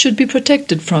 Love should be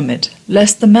protected from it,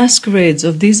 lest the masquerades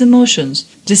of these emotions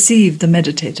deceive the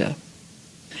meditator.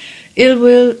 Ill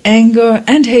will, anger,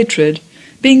 and hatred,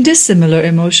 being dissimilar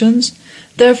emotions,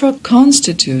 therefore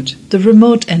constitute the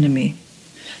remote enemy.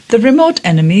 The remote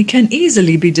enemy can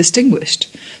easily be distinguished,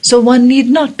 so one need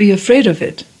not be afraid of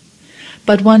it.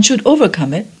 But one should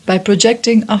overcome it by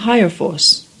projecting a higher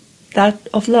force, that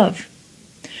of love.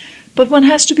 But one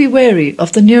has to be wary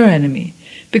of the near enemy,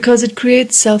 because it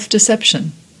creates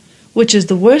self-deception, which is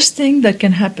the worst thing that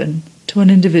can happen to an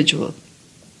individual.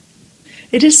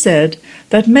 It is said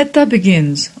that metta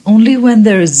begins only when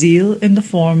there is zeal in the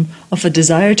form of a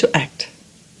desire to act.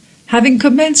 Having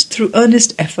commenced through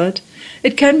earnest effort,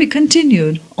 it can be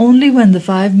continued only when the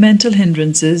 5 mental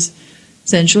hindrances,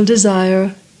 sensual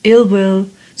desire, ill will,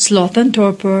 sloth and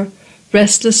torpor,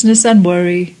 restlessness and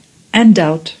worry, and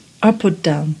doubt, are put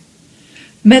down.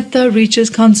 Metta reaches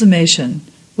consummation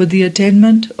with the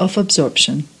attainment of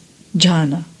absorption,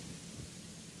 jhana.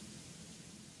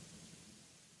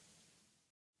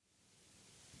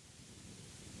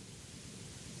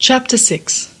 Chapter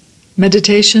 6.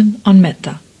 Meditation on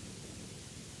Metta.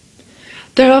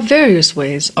 There are various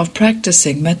ways of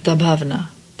practicing Metta Bhavana,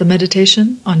 the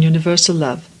meditation on universal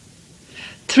love.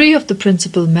 3 of the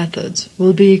principal methods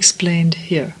will be explained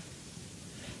here.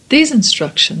 These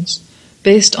instructions,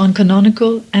 based on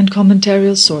canonical and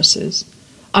commentarial sources,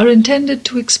 are intended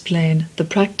to explain the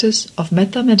practice of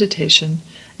Metta meditation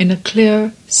in a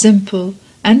clear, simple,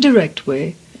 and direct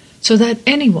way, so that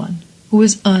anyone who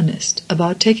is earnest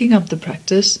about taking up the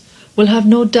practice will have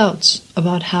no doubts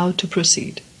about how to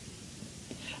proceed.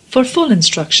 For full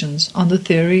instructions on the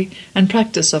theory and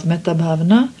practice of Metta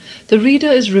Bhavana, the reader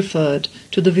is referred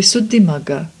to the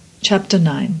Visuddhimagga, Chapter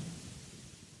 9.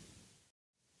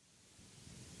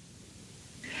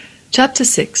 Chapter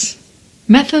 6.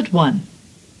 Method 1.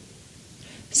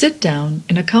 Sit down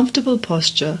in a comfortable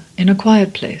posture in a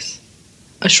quiet place,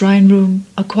 a shrine room,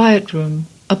 a quiet room,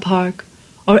 a park,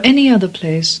 or any other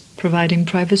place providing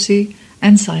privacy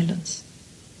and silence.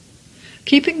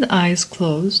 Keeping the eyes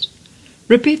closed,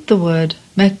 repeat the word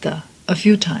metta a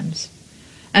few times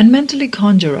and mentally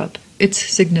conjure up its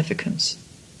significance.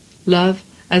 Love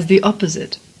as the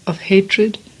opposite of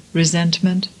hatred,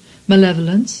 resentment,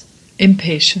 malevolence,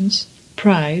 impatience,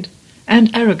 pride,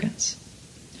 and arrogance,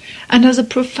 and as a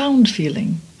profound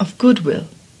feeling of goodwill,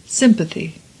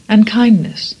 sympathy, and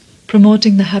kindness,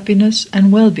 promoting the happiness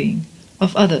and well-being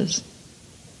of others.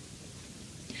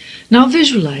 Now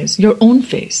visualize your own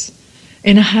face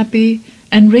in a happy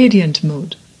and radiant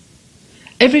mood.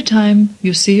 Every time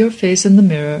you see your face in the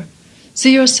mirror,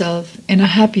 see yourself in a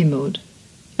happy mood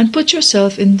and put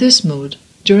yourself in this mood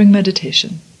during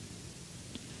meditation.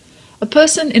 A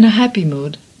person in a happy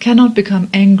mood cannot become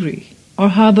angry or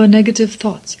harbor negative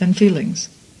thoughts and feelings.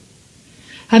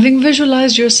 Having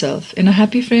visualized yourself in a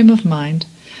happy frame of mind,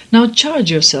 now charge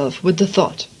yourself with the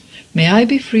thought, "May I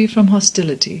be free from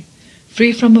hostility,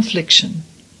 free from affliction,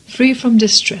 free from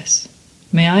distress.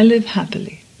 May I live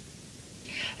happily."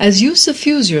 As you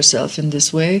suffuse yourself in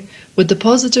this way with the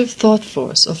positive thought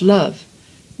force of love,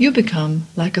 you become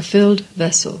like a filled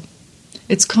vessel,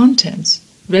 its contents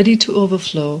ready to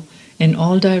overflow in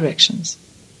all directions.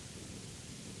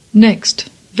 Next,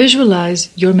 visualize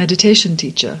your meditation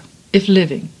teacher, if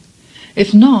living.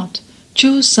 If not,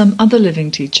 choose some other living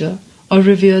teacher or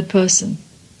revered person.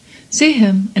 See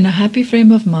him in a happy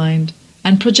frame of mind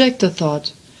and project the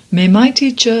thought, "May my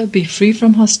teacher be free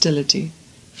from hostility,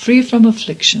 free from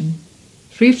affliction,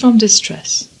 free from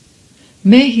distress.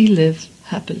 May he live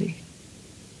happily."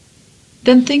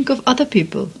 Then think of other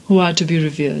people who are to be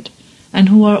revered and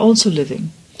who are also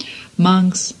living,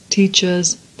 monks,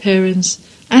 teachers, parents,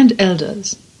 and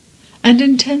elders, and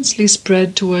intensely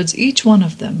spread towards each one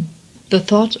of them the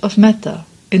thought of Metta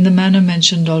in the manner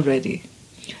mentioned already.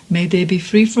 May they be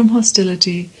free from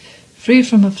hostility, free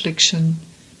from affliction,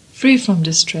 free from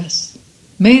distress.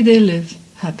 May they live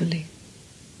happily.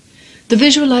 The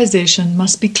visualization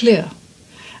must be clear,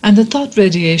 and the thought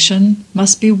radiation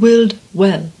must be willed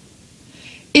well.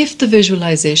 If the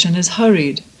visualization is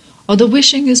hurried, or the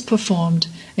wishing is performed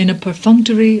in a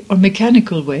perfunctory or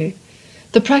mechanical way,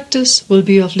 the practice will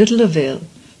be of little avail,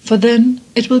 for then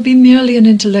it will be merely an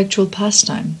intellectual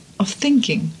pastime of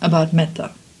thinking about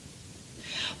Metta.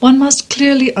 One must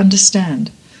clearly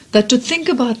understand that to think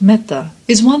about Metta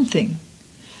is one thing,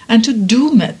 and to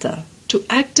do Metta, to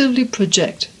actively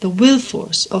project the will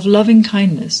force of loving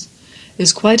kindness,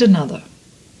 is quite another.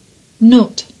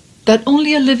 Note that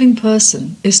only a living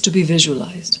person is to be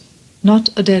visualized, not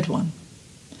a dead one.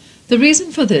 The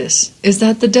reason for this is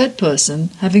that the dead person,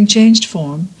 having changed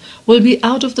form, will be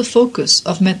out of the focus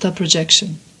of Metta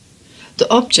projection. The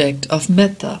object of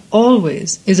Metta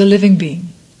always is a living being,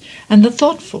 and the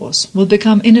thought force will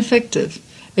become ineffective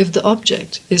if the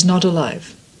object is not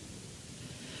alive.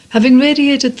 Having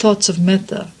radiated thoughts of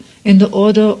Metta in the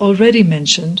order already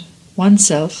mentioned,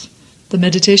 oneself, the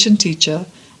meditation teacher,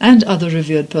 and other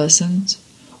revered persons,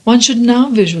 one should now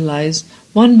visualize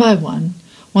one by one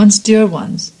one's dear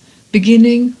ones,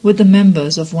 beginning with the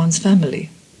members of one's family,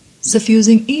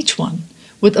 suffusing each one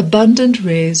with abundant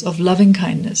rays of loving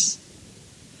kindness.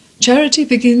 Charity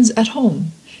begins at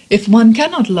home. If one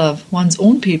cannot love one's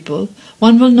own people,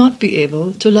 one will not be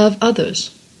able to love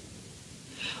others.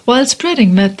 While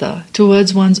spreading Metta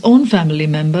towards one's own family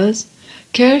members,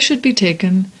 care should be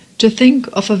taken to think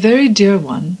of a very dear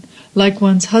one, like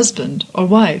one's husband or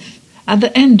wife, at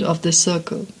the end of this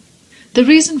circle. The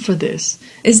reason for this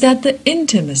is that the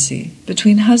intimacy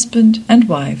between husband and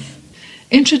wife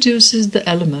introduces the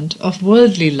element of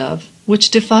worldly love which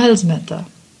defiles Metta.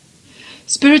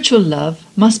 Spiritual love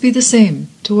must be the same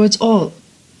towards all.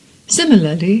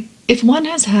 Similarly, if one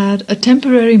has had a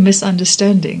temporary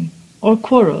misunderstanding or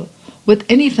quarrel with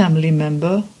any family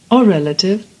member or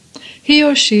relative, he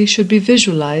or she should be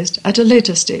visualized at a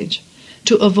later stage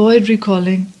to avoid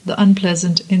recalling the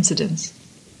unpleasant incidents.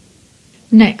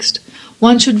 Next,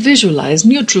 one should visualize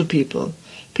neutral people,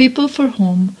 people for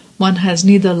whom one has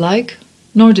neither like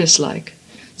nor dislike,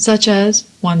 such as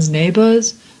one's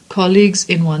neighbors, colleagues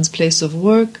in one's place of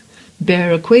work,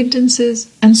 bare acquaintances,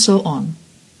 and so on.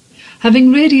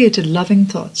 Having radiated loving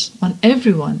thoughts on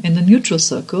everyone in the neutral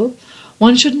circle,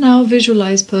 one should now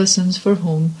visualize persons for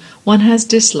whom one has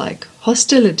dislike,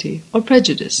 hostility, or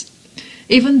prejudice,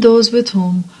 even those with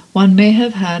whom one may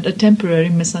have had a temporary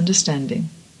misunderstanding.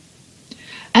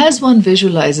 As one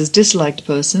visualizes disliked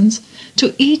persons,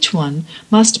 to each one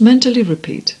must mentally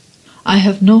repeat, "I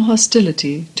have no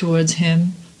hostility towards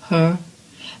him, her.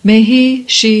 May he,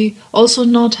 she also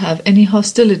not have any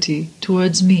hostility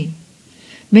towards me.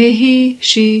 May he,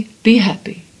 she be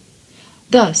happy."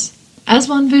 Thus, as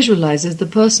one visualizes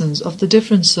the persons of the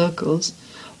different circles,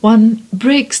 one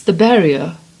breaks the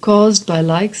barrier caused by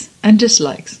likes and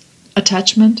dislikes,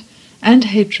 attachment and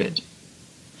hatred.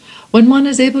 When one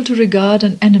is able to regard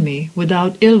an enemy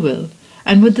without ill will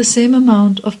and with the same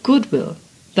amount of goodwill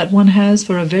that one has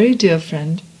for a very dear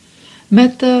friend,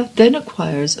 Metta then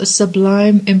acquires a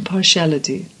sublime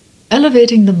impartiality,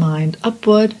 elevating the mind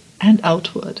upward and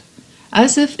outward,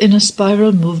 as if in a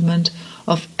spiral movement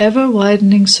of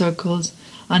ever-widening circles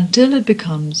until it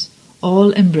becomes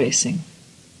all-embracing.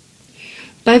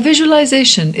 By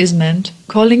visualization is meant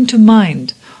calling to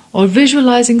mind or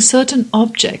visualizing certain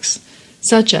objects,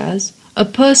 such as a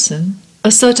person,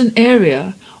 a certain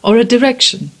area, or a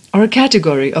direction, or a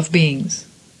category of beings.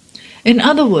 In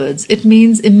other words, it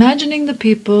means imagining the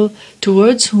people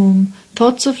towards whom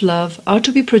thoughts of love are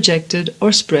to be projected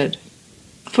or spread.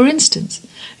 For instance,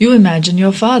 you imagine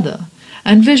your father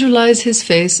and visualize his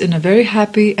face in a very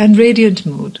happy and radiant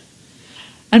mood,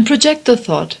 and project the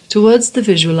thought towards the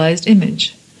visualized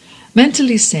image,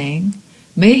 mentally saying,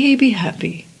 "May he be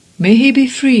happy, may he be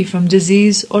free from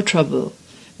disease or trouble,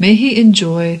 may he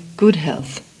enjoy good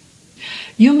health."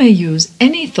 You may use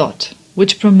any thought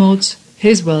which promotes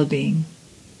his well-being.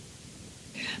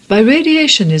 By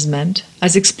radiation is meant,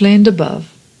 as explained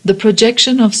above, the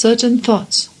projection of certain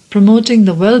thoughts promoting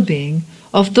the well-being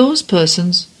of those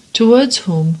persons towards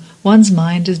whom one's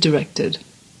mind is directed.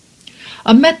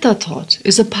 A metta thought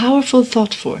is a powerful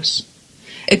thought force.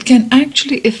 It can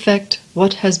actually effect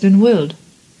what has been willed.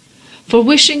 For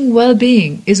wishing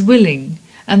well-being is willing,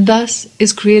 and thus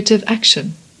is creative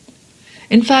action.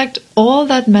 In fact, all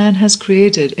that man has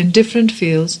created in different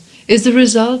fields is the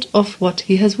result of what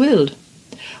he has willed,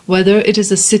 whether it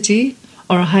is a city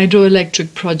or a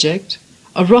hydroelectric project,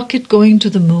 a rocket going to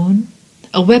the moon,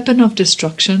 a weapon of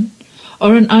destruction,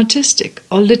 or an artistic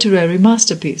or literary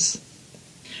masterpiece.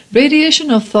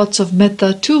 Radiation of thoughts of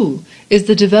metta, too, is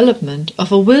the development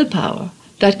of a willpower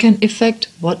that can effect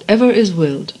whatever is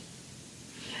willed.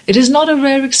 It is not a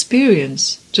rare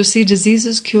experience to see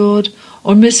diseases cured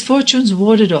or misfortunes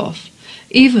warded off,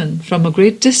 even from a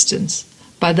great distance,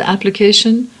 by the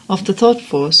application of the thought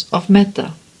force of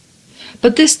metta.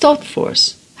 But this thought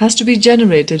force has to be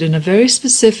generated in a very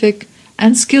specific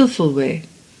and skillful way,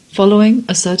 following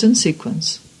a certain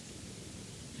sequence.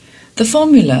 The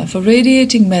formula for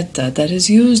radiating metta that is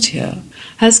used here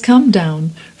has come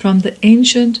down from the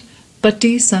ancient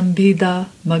Patisambhida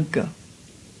Magga.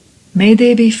 May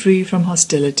they be free from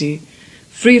hostility,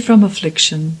 free from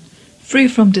affliction, free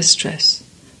from distress.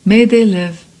 May they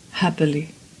live happily.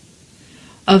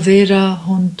 Avera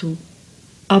hontu,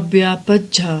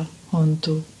 abhyapajja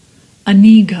hontu,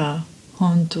 anigha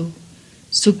hontu,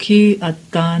 sukhi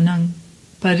attanang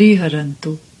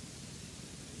pariharantu.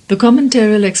 The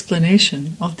commentarial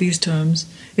explanation of these terms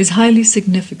is highly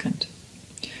significant.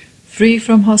 Free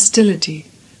from hostility,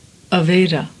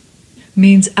 avera,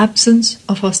 means absence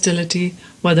of hostility,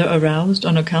 whether aroused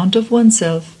on account of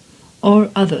oneself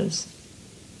or others,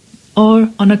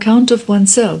 or on account of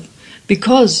oneself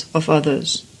because of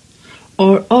others,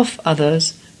 or of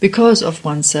others because of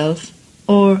oneself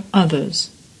or others.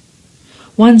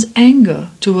 One's anger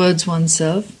towards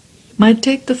oneself might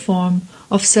take the form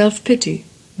of self-pity,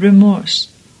 remorse,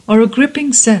 or a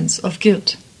gripping sense of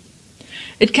guilt.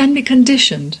 It can be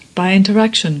conditioned by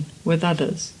interaction with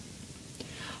others.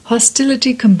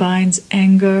 Hostility combines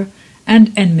anger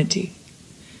and enmity.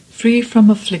 Free from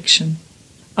affliction,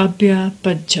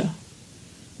 abhyapajja,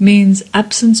 means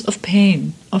absence of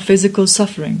pain or physical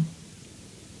suffering.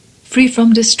 Free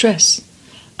from distress,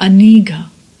 anigha,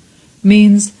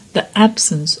 means the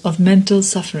absence of mental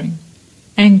suffering,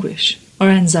 anguish, or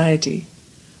anxiety,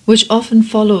 which often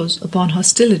follows upon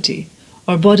hostility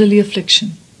or bodily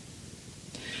affliction.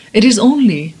 It is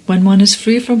only when one is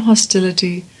free from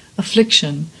hostility,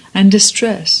 affliction, and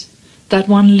distress that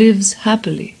one lives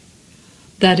happily,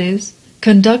 that is,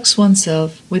 conducts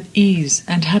oneself with ease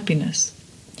and happiness.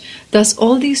 Thus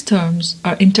all these terms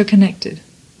are interconnected.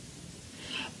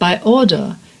 By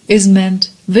order is meant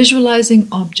visualizing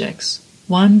objects,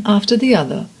 one after the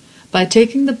other, by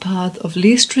taking the path of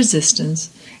least resistance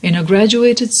in a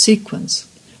graduated sequence,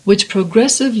 which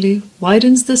progressively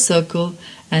widens the circle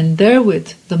and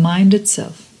therewith the mind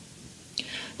itself.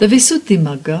 The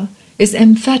Visuddhimagga is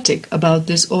emphatic about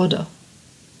this order.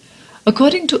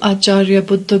 According to Acharya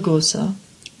Buddhaghosa,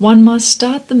 one must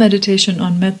start the meditation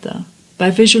on metta by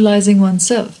visualizing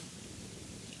oneself,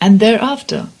 and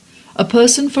thereafter a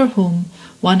person for whom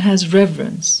one has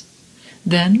reverence,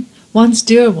 then one's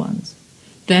dear ones,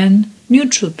 then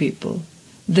neutral people,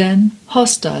 then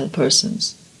hostile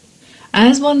persons.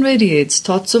 As one radiates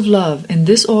thoughts of love in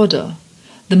this order,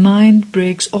 the mind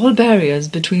breaks all barriers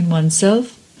between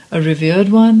oneself, a revered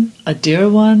one, a dear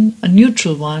one, a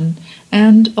neutral one,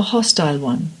 and a hostile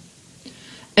one.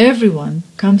 Everyone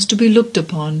comes to be looked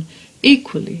upon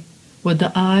equally with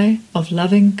the eye of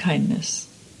loving kindness.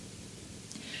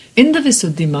 In the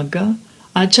Visuddhimagga,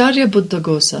 Acharya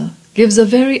Buddhaghosa gives a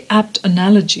very apt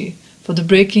analogy for the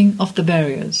breaking of the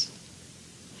barriers.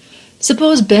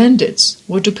 Suppose bandits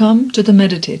were to come to the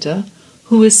meditator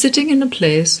who is sitting in a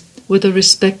place with a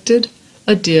respected,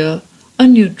 a dear, a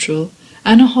neutral,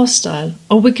 and a hostile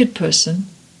or wicked person,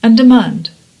 and demand,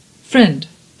 "Friend,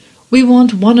 we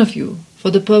want one of you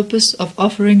for the purpose of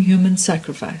offering human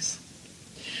sacrifice."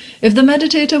 If the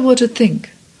meditator were to think,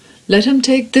 "Let him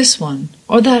take this one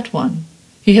or that one,"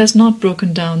 he has not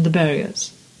broken down the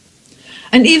barriers.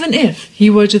 And even if he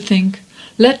were to think,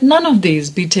 "Let none of these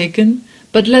be taken,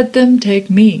 but let them take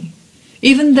me,"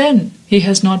 even then he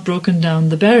has not broken down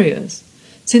the barriers,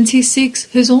 since he seeks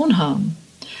his own harm.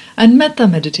 And metta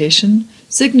meditation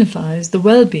signifies the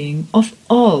well-being of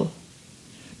all.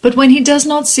 But when he does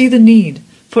not see the need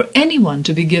for anyone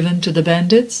to be given to the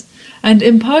bandits, and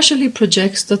impartially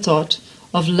projects the thought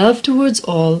of love towards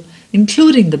all,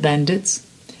 including the bandits,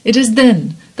 it is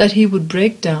then that he would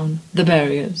break down the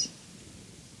barriers.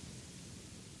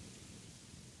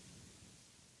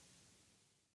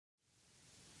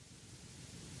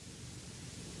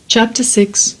 Chapter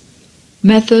 6.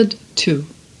 Method 2.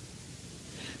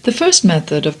 The first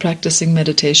method of practicing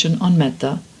meditation on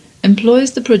metta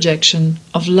employs the projection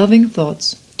of loving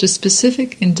thoughts to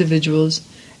specific individuals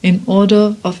in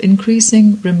order of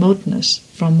increasing remoteness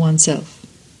from oneself.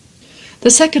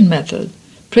 The second method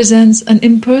presents an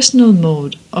impersonal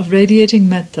mode of radiating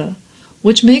metta,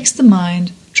 which makes the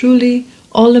mind truly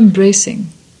all-embracing,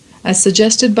 as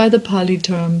suggested by the Pali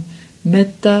term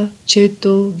metta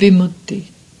ceto vimutti,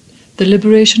 the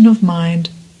liberation of mind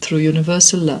through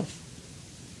universal love.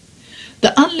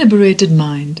 The unliberated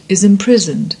mind is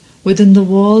imprisoned within the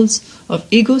walls of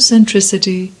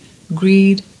egocentricity,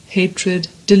 greed, hatred,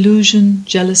 delusion,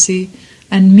 jealousy,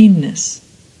 and meanness.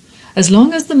 As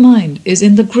long as the mind is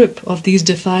in the grip of these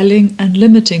defiling and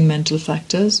limiting mental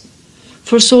factors,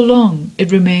 for so long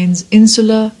it remains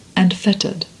insular and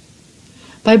fettered.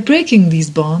 By breaking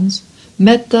these bonds,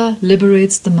 metta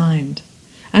liberates the mind,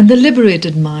 and the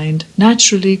liberated mind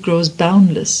naturally grows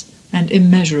boundless and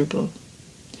immeasurable.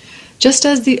 Just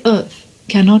as the earth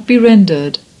cannot be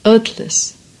rendered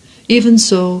earthless, even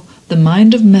so the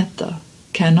mind of metta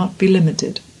cannot be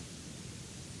limited.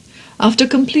 After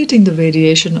completing the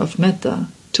radiation of metta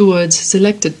towards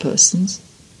selected persons,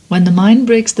 when the mind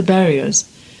breaks the barriers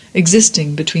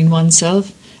existing between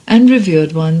oneself and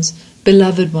revered ones,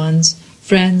 beloved ones,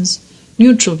 friends,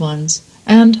 neutral ones,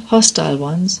 and hostile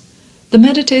ones, the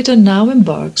meditator now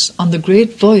embarks on the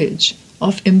great voyage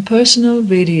of impersonal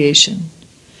radiation,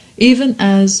 even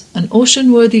as an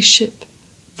ocean-worthy ship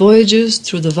voyages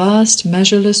through the vast,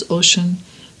 measureless ocean,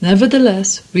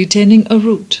 nevertheless retaining a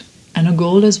route and a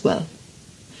goal as well.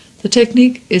 The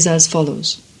technique is as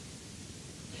follows.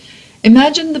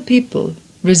 Imagine the people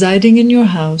residing in your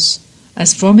house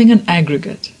as forming an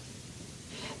aggregate.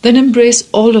 Then embrace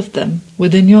all of them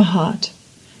within your heart,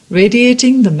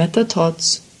 radiating the metta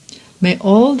thoughts. May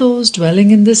all those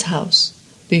dwelling in this house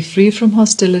be free from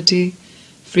hostility,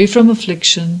 free from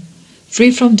affliction,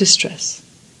 free from distress.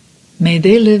 May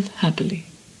they live happily.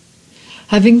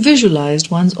 Having visualized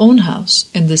one's own house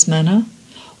in this manner,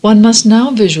 one must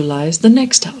now visualize the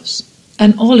next house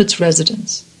and all its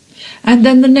residents, and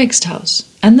then the next house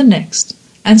and the next,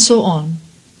 and so on,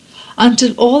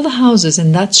 until all the houses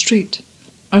in that street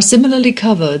are similarly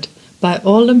covered by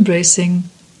all-embracing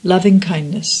loving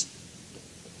kindness.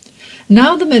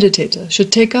 Now the meditator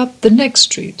should take up the next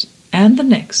street and the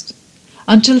next,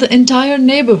 until the entire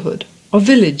neighborhood or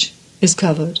village is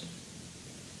covered.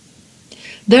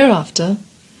 Thereafter,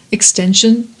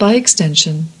 extension by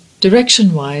extension,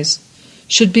 direction-wise,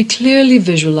 should be clearly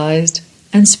visualized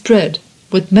and spread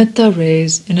with metta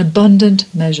rays in abundant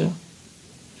measure.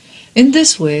 In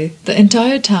this way, the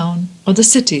entire town or the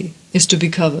city is to be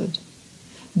covered.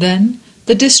 Then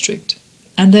the district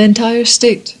and the entire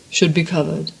state should be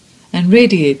covered and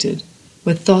radiated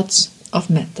with thoughts of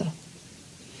metta.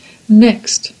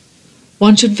 Next,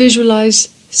 one should visualize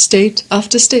state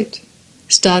after state,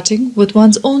 starting with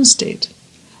one's own state,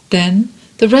 then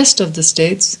the rest of the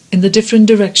states in the different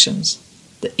directions,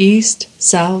 the east,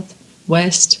 south,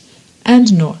 west,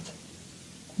 and north.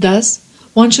 Thus,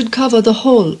 one should cover the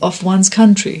whole of one's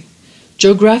country,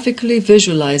 geographically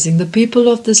visualizing the people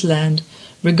of this land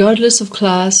regardless of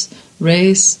class,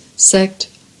 race, sect,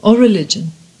 or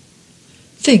religion.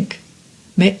 Think,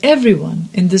 may everyone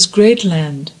in this great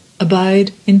land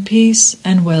abide in peace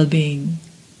and well-being.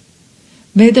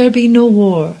 May there be no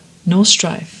war, no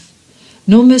strife,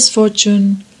 no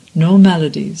misfortune, no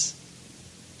maladies.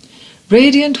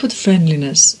 Radiant with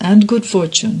friendliness and good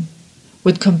fortune,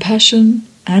 with compassion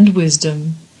and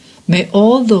wisdom, may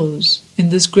all those in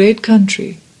this great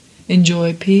country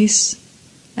enjoy peace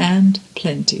and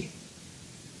plenty.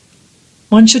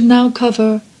 One should now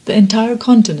cover the entire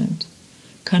continent,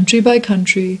 country by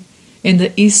country, in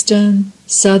the eastern,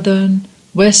 southern,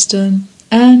 western,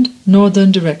 and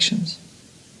northern directions.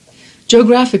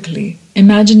 Geographically,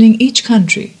 imagining each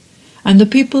country and the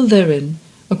people therein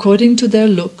according to their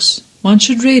looks, one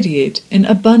should radiate in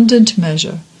abundant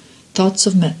measure thoughts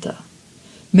of metta.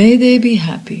 May they be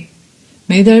happy.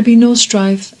 May there be no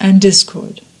strife and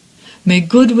discord. May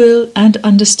goodwill and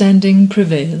understanding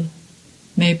prevail.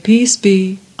 May peace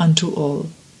be unto all.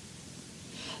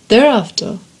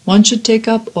 Thereafter, one should take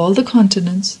up all the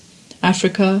continents,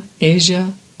 Africa,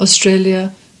 Asia,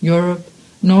 Australia, Europe,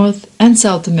 North and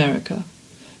South America,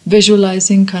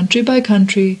 visualizing country by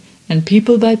country and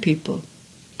people by people,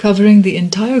 covering the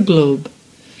entire globe.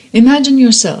 Imagine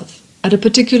yourself at a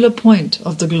particular point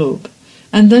of the globe,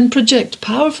 and then project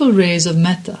powerful rays of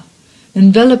metta,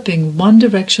 enveloping one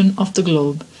direction of the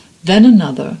globe, then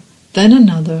another,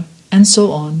 and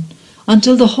so on,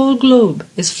 until the whole globe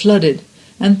is flooded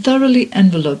and thoroughly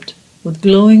enveloped with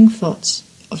glowing thoughts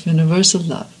of universal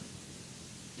love.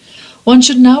 One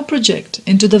should now project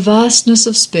into the vastness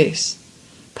of space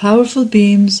powerful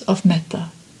beams of metta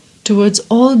towards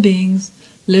all beings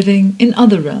living in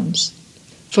other realms,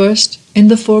 first in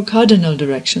the 4 cardinal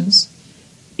directions,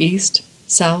 east,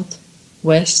 south,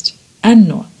 west, and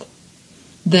north,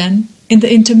 then in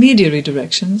the intermediary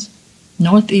directions,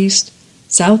 northeast,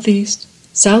 southeast,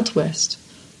 southwest,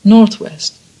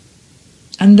 northwest,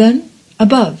 and then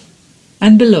above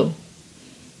and below,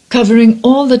 covering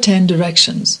all the 10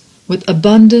 directions with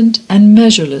abundant and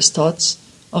measureless thoughts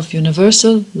of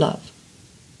universal love.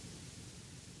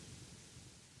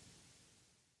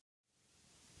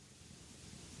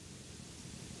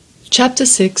 Chapter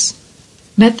 6,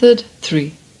 Method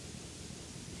 3.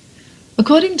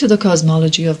 According to the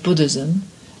cosmology of Buddhism,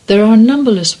 there are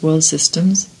numberless world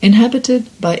systems inhabited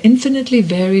by infinitely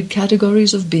varied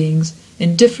categories of beings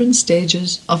in different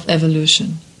stages of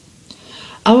evolution.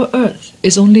 Our Earth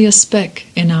is only a speck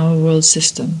in our world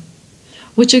system,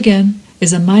 which again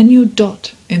is a minute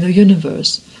dot in the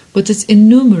universe with its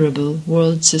innumerable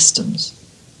world systems.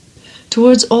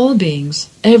 Towards all beings,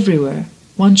 everywhere,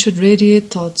 one should radiate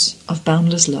thoughts of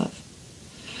boundless love.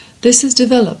 This is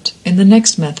developed in the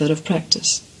next method of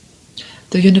practice,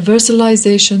 the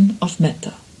universalization of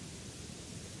metta.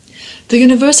 The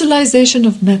universalization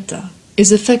of metta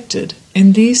is effected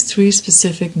in these 3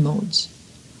 specific modes.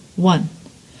 1.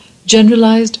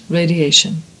 Generalized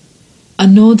radiation,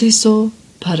 anodhiso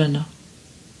parana.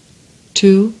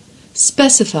 2.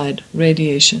 Specified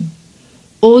radiation,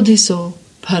 odhiso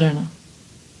parana.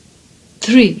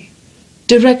 3.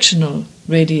 Directional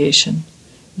radiation,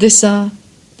 disa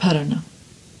parana.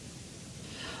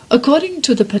 According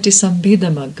to the Patisambhida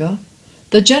Magga,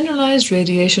 the generalized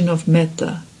radiation of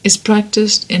metta is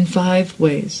practiced in 5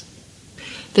 ways,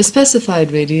 the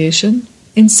specified radiation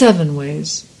in 7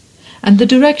 ways, and the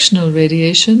directional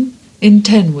radiation in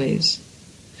 10 ways.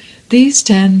 These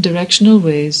 10 directional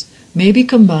ways may be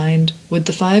combined with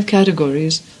the 5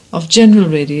 categories of general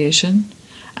radiation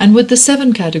and with the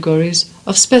 7 categories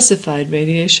of specified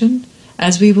radiation,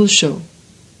 as we will show.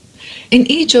 In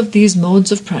each of these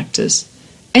modes of practice,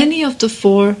 any of the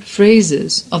 4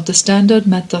 phrases of the standard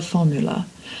metta formula,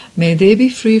 may they be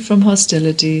free from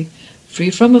hostility,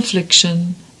 free from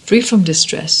affliction, free from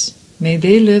distress, may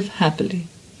they live happily,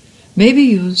 may be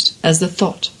used as the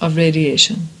thought of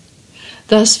radiation.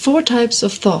 Thus 4 types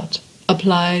of thought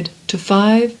applied to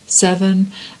 5,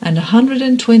 7, and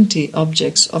 120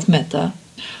 objects of metta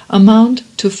amount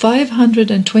to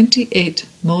 528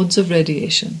 modes of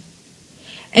radiation.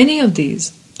 Any of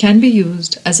these can be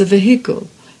used as a vehicle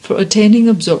for attaining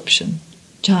absorption,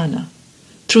 jhana,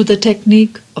 through the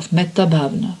technique of metta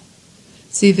bhavana.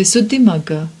 See Visuddhi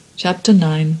Magga, Chapter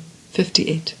 9,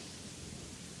 58.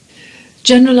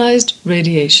 Generalized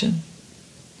radiation.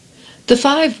 The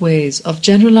 5 ways of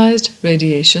generalized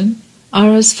radiation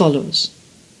are as follows.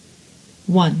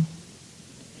 1.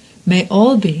 May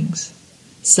all beings,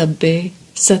 sabbe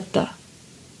satta,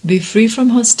 be free from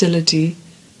hostility,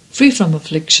 free from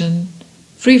affliction,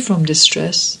 free from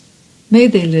distress, may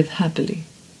they live happily.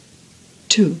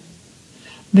 2.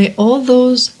 May all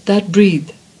those that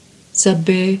breathe,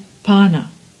 sabbe pana,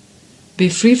 be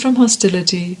free from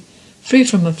hostility, free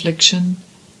from affliction,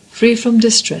 free from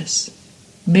distress,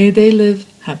 may they live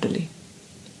happily.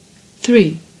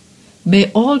 3.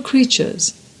 May all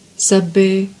creatures,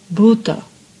 sabbe bhuta,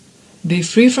 be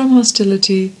free from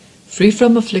hostility, free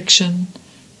from affliction,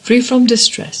 free from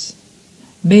distress,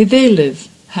 may they live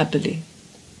happily.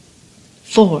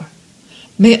 4.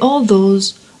 May all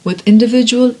those with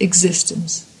individual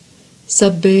existence,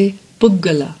 sabbe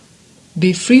puggala,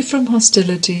 be free from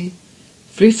hostility,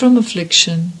 free from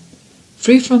affliction,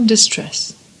 free from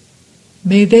distress,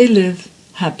 may they live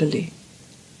happily.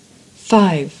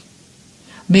 5.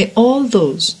 May all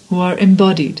those who are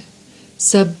embodied,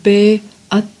 sabbe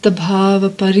attabhava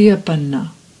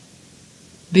pariyapanna,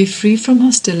 be free from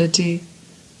hostility,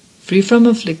 free from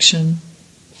affliction,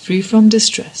 free from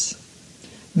distress.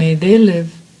 May they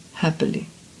live happily.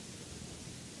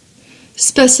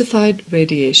 Specified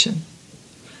radiation.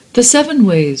 The 7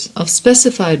 ways of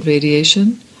specified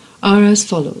radiation are as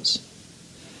follows.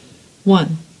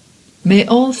 1. May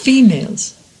all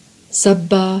females,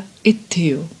 sabba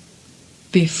itthiyo,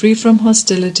 be free from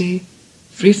hostility,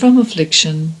 free from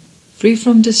affliction, free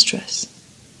from distress.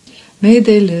 May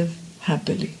they live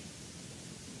happily.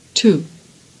 2.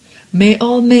 May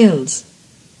all males,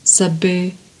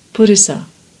 sabbe purisa,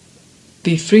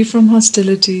 be free from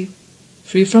hostility,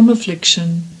 free from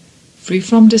affliction, free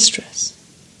from distress.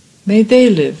 May they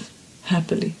live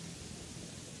happily.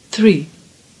 3.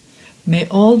 May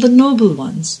all the noble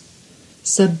ones,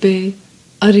 sabbe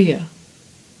arya,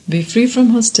 be free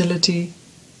from hostility,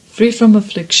 free from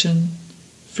affliction,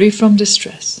 free from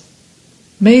distress.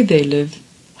 May they live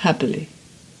happily.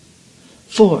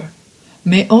 4.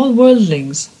 May all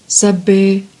worldlings,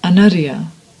 sabbe anarya,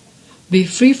 be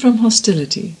free from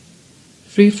hostility,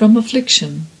 free from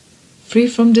affliction, free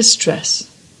from distress.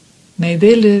 May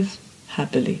they live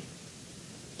happily.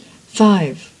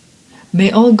 5.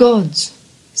 May all gods,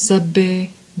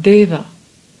 sabbe deva,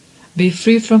 be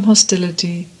free from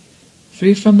hostility,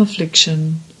 free from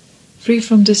affliction, free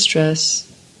from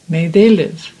distress. May they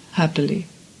live happily.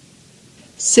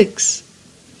 6.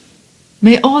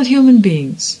 May all human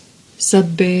beings,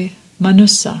 sabbe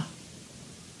manusa,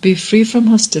 be free from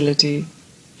hostility,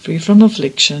 free from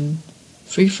affliction,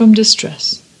 free from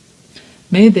distress.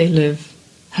 May they live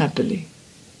happily.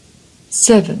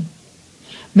 7.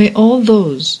 May all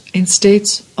those in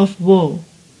states of woe,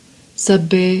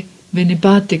 sabbe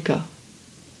vinipatika,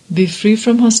 be free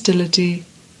from hostility,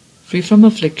 free from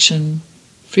affliction,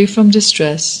 free from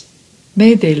distress.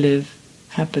 May they live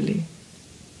happily.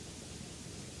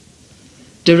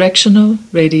 Directional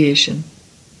radiation.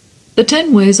 The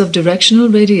 10 ways of directional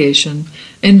radiation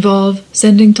involve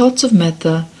sending thoughts of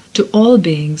metta to all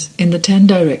beings in the 10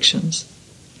 directions.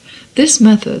 This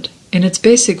method, in its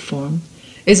basic form,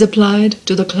 is applied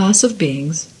to the class of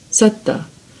beings, satta,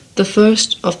 the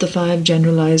first of the 5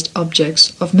 generalized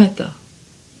objects of metta.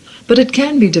 But it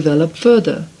can be developed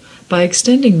further by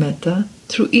extending metta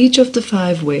through each of the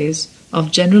 5 ways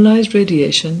of generalized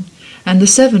radiation and the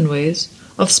 7 ways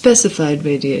of specified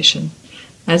radiation,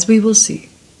 as we will see.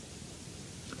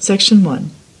 Section 1.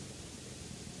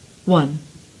 1.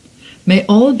 May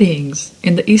all beings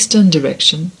in the eastern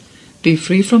direction be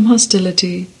free from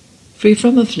hostility, free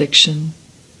from affliction,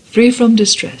 free from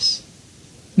distress.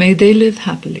 May they live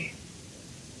happily.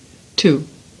 2.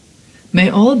 May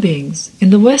all beings in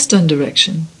the western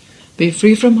direction be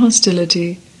free from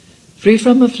hostility, free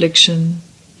from affliction,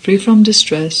 free from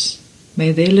distress.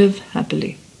 May they live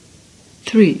happily.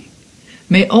 3.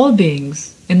 May all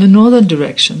beings in the northern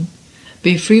direction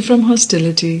be free from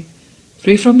hostility,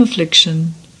 free from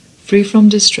affliction, free from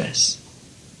distress.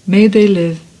 May they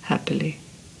live happily.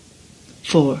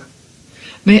 4.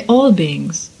 May all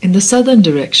beings in the southern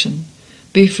direction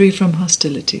be free from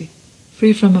hostility,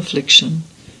 free from affliction,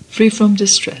 free from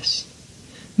distress.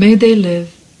 May they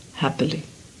live happily.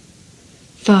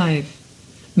 5.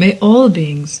 May all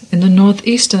beings in the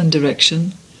northeastern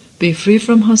direction be free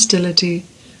from hostility,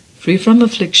 free from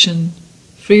affliction,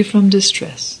 free from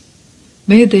distress.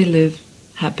 May they live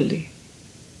happily.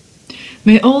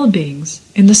 May all beings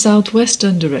in the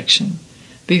southwestern direction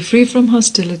be free from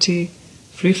hostility,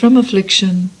 free from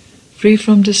affliction, free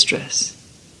from distress.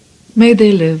 May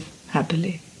they live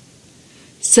happily.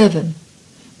 7.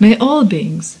 May all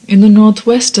beings in the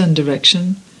northwestern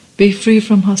direction be free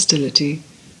from hostility,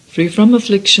 free from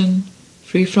affliction,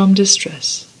 free from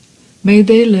distress. May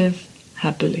they live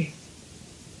happily.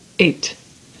 8.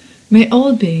 May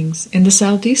all beings in the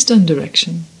southeastern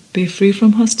direction be free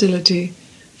from hostility,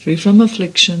 free from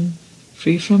affliction,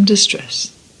 free from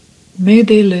distress. May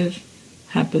they live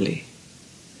happily.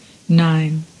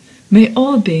 9. May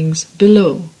all beings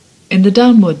below, in the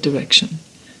downward direction,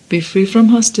 be free from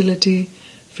hostility,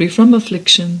 free from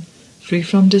affliction, free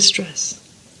from distress.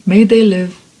 May they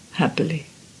live happily.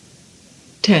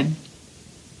 10.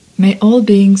 May all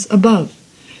beings above,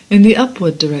 in the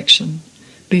upward direction,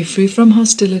 be free from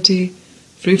hostility,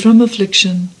 free from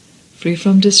affliction, free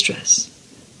from distress.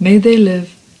 May they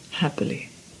live happily.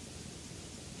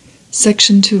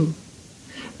 Section 2.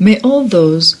 May all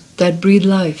those that breathe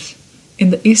life in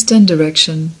the eastern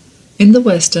direction, in the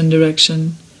western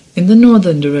direction, in the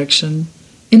northern direction,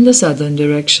 in the southern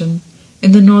direction,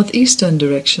 in the northeastern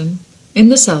direction, in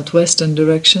the southwestern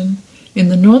direction, in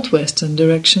the northwestern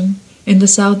direction, in the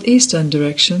southeastern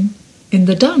direction, in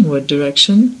the downward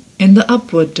direction, in the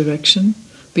upward direction,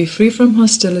 be free from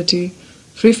hostility,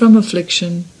 free from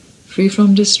affliction, free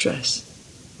from distress.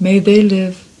 May they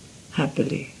live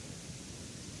happily.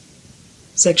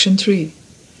 Section 3.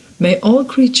 May all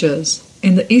creatures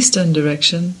in the eastern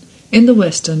direction, in the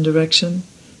western direction,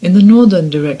 in the northern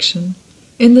direction,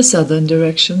 in the southern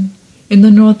direction, in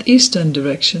the northeastern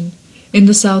direction, in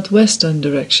the southwestern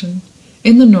direction,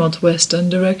 in the northwestern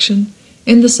direction,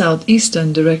 in the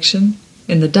southeastern direction,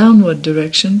 in the downward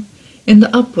direction, in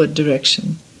the upward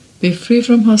direction, be free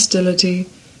from hostility,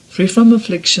 free from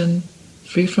affliction,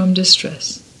 free from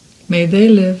distress. May they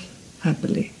live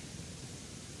happily.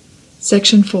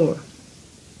 Section 4.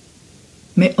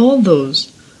 May all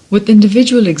those with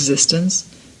individual existence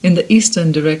in the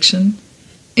eastern direction,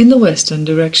 in the western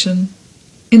direction,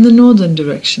 in the northern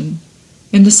direction,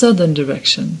 in the southern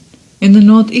direction, in the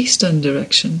northeastern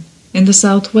direction, in the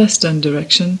southwestern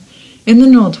direction, in the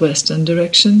northwestern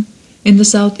direction, in the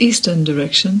southeastern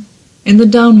direction, in the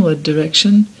downward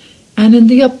direction, and in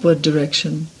the upward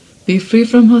direction, be free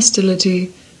from hostility,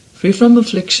 free from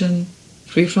affliction,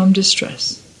 free from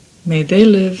distress. May they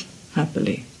live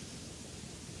happily.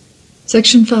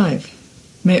 Section 5.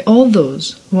 May all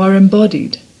those who are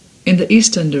embodied in the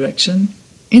eastern direction,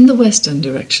 in the western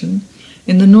direction,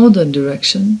 in the northern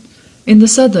direction, in the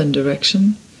southern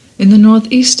direction, in the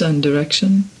northeastern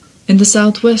direction, in the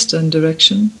southwestern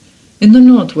direction, in the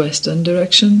northwestern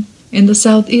direction, in the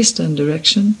southeastern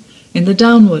direction, in the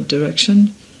downward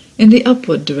direction, in the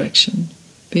upward direction,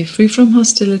 be free from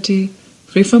hostility,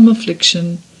 free from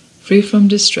affliction, free from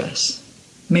distress.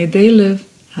 May they live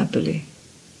happily.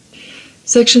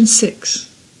 Section 6.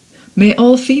 May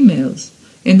all females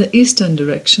in the eastern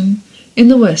direction, in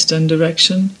the western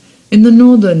direction, in the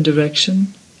northern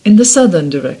direction, in the southern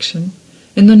direction,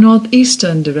 in the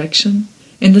northeastern direction,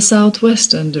 in the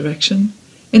southwestern direction,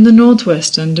 in the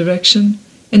northwestern direction,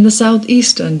 in the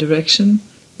southeastern direction,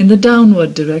 in the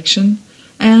downward direction,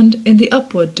 and in the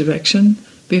upward direction,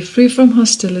 be free from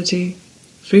hostility,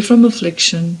 free from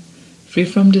affliction, free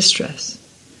from distress.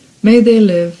 May they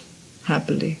live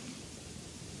happily.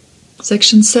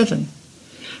 Section 7.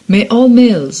 May all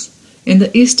males in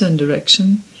the eastern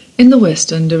direction, in the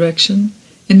western direction,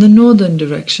 in the northern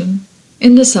direction,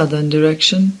 in the southern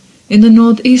direction, in the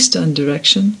northeastern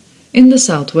direction, in the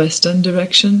southwestern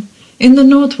direction, in the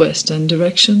northwestern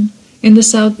direction, in the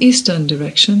southeastern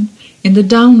direction, in the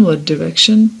downward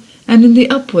direction, and in the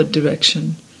upward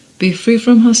direction, be free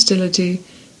from hostility,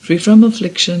 free from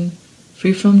affliction,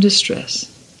 free from distress.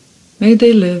 May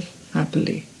they live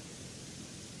happily.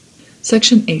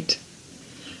 Section 8.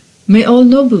 May all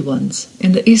noble ones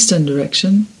in the eastern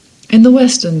direction, in the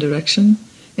western direction,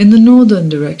 in the northern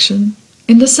direction,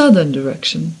 in the southern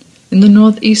direction, in the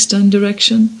northeastern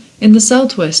direction, in the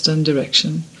southwestern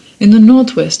direction, in the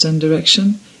northwestern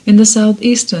direction, in the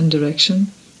southeastern direction,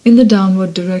 in the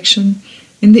downward direction,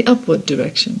 in the upward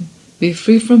direction, be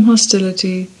free from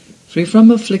hostility, free from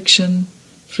affliction,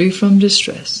 free from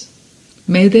distress.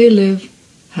 May they live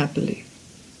happily.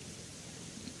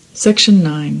 Section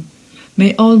 9.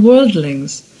 May all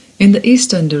worldlings in the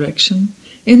eastern direction,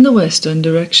 in the western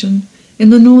direction, in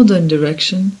the northern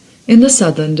direction, in the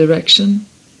southern direction,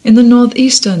 in the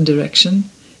northeastern direction,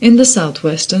 in the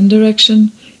southwestern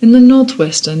direction, in the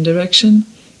northwestern direction,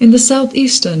 in the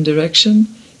southeastern direction,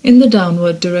 in the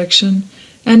downward direction,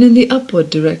 and in the upward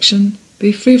direction,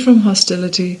 be free from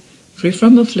hostility, free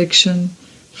from affliction,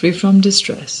 free from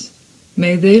distress.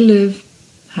 May they live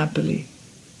happily.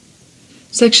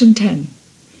 Section 10.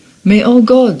 May all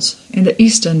gods in the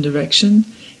eastern direction,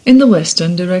 in the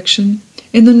western direction,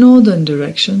 in the northern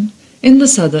direction, in the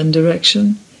southern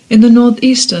direction, in the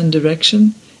northeastern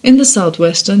direction, in the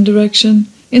southwestern direction,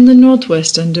 in the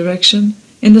northwestern direction,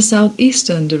 in the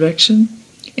southeastern direction,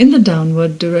 in the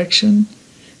downward direction,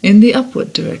 in the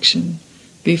upward direction,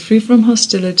 be free from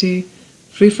hostility,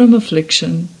 free from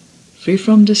affliction, free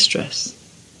from distress.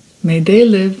 May they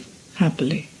live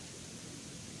happily.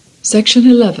 Section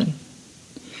 11.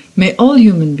 May all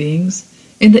human beings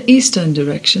in the eastern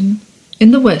direction,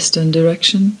 in the western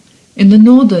direction, in the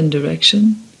northern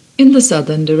direction, in the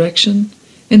southern direction,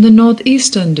 in the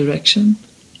northeastern direction,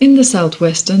 in the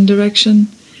southwestern direction,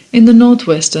 in the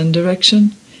northwestern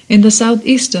direction, in the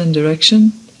southeastern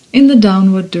direction, in the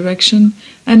downward direction,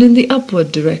 and in the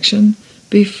upward direction,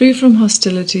 be free from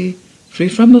hostility, free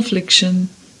from affliction,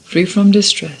 free from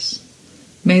distress.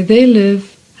 May they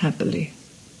live happily.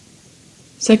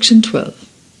 Section 12.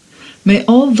 May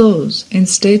all those in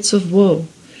states of woe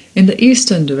in the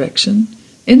eastern direction,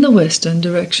 in the western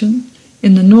direction,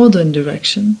 in the northern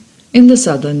direction, in the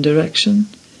southern direction,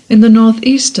 in the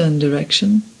northeastern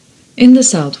direction, in the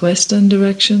southwestern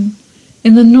direction,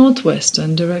 in the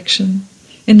northwestern direction,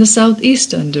 in the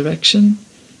southeastern direction,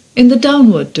 in the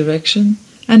downward direction,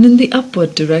 and in the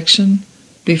upward direction,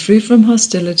 be free from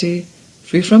hostility,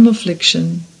 free from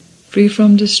affliction, free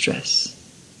from distress.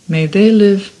 May they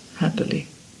live happily.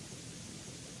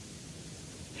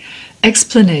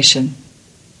 Explanation.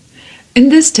 In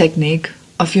this technique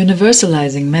of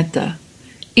universalizing metta,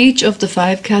 each of the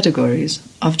 5 categories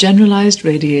of generalized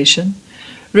radiation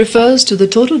refers to the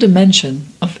total dimension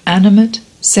of animate,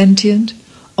 sentient,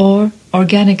 or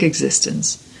organic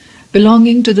existence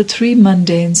belonging to the 3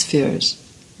 mundane spheres,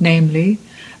 namely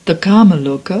the Kama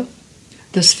Loka,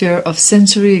 the sphere of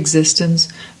sensory existence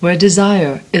where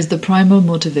desire is the primal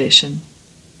motivation,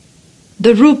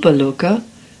 the Rupa Loka,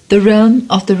 the realm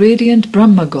of the radiant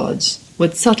Brahma gods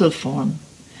with subtle form,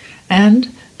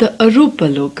 and the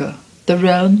Arupa Loka, the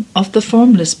realm of the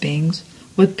formless beings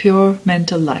with pure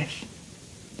mental life.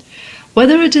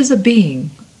 Whether it is a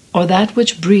being, or that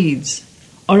which breathes,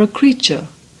 or a creature,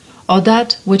 or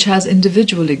that which has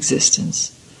individual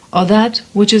existence, or that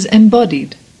which is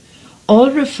embodied,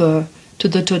 all refer to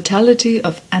the totality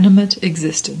of animate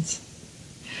existence.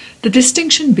 The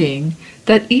distinction being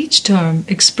that each term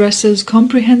expresses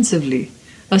comprehensively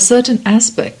a certain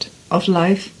aspect of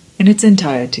life in its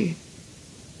entirety.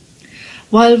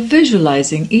 While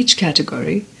visualizing each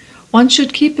category, one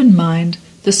should keep in mind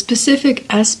the specific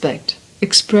aspect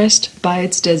expressed by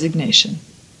its designation.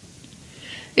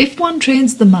 If one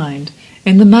trains the mind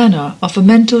in the manner of a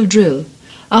mental drill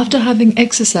after having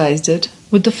exercised it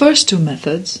with the first 2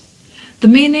 methods, the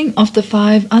meaning of the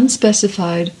 5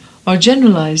 unspecified or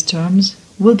generalized terms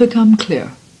will become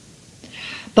clear.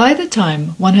 By the time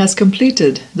one has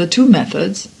completed the 2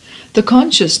 methods, the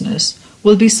consciousness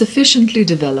will be sufficiently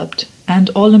developed and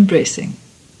all-embracing.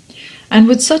 And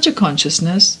with such a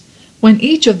consciousness, when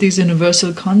each of these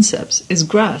universal concepts is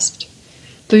grasped,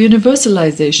 the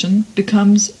universalization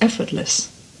becomes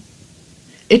effortless.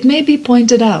 It may be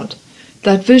pointed out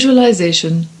that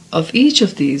visualization of each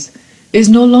of these is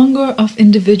no longer of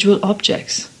individual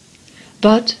objects,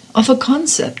 but of a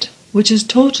concept which is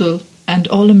total and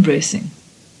all-embracing.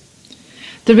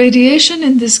 The radiation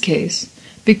in this case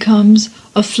becomes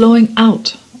a flowing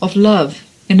out of love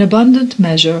in abundant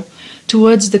measure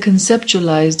towards the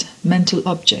conceptualized mental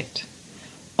object,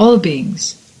 all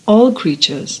beings, all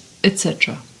creatures,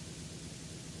 etc.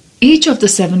 Each of the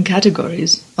 7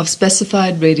 categories of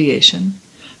specified radiation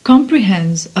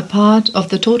comprehends a part of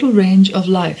the total range of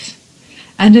life,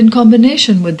 and in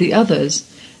combination with the others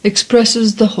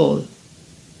expresses the whole.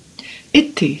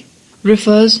 Itti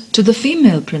refers to the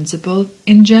female principle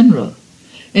in general,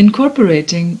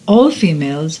 incorporating all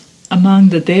females among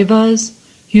the devas,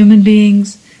 human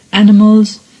beings,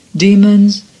 animals,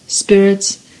 demons,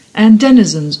 spirits, and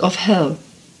denizens of hell.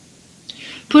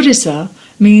 Purisa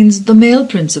means the male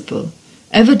principle,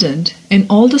 evident in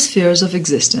all the spheres of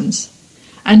existence,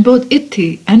 and both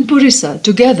Itti and Purisa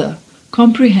together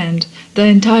comprehend the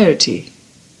entirety.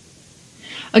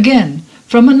 Again,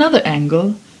 from another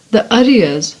angle, the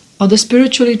Aryas, or the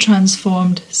spiritually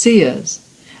transformed seers,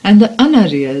 and the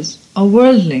Anaryas, or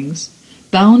worldlings,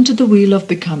 bound to the wheel of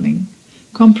becoming,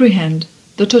 comprehend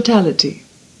the totality.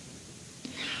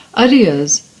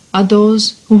 Aryas are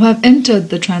those who have entered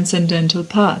the transcendental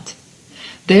path.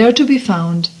 They are to be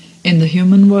found in the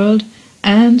human world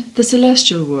and the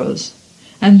celestial worlds,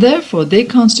 and therefore they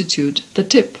constitute the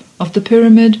tip of the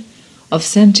pyramid of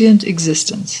sentient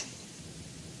existence.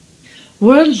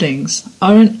 Worldlings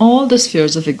are in all the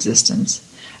spheres of existence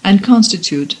and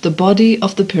constitute the body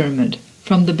of the pyramid,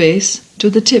 from the base to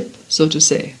the tip, so to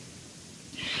say.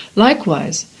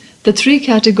 Likewise, the 3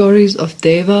 categories of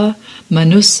Deva,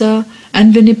 Manusa,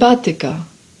 and Vinipatika,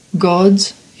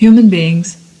 gods, human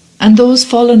beings, and those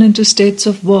fallen into states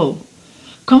of woe,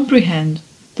 comprehend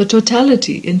the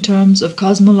totality in terms of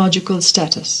cosmological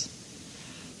status.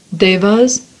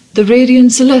 Devas, the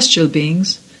radiant celestial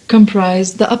beings,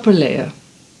 comprise the upper layer,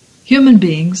 human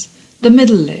beings the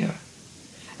middle layer,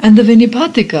 and the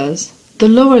Vinipatikas the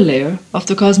lower layer of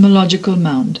the cosmological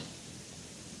mound.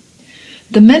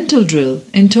 The mental drill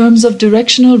in terms of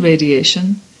directional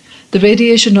radiation, the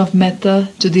radiation of Metta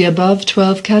to the above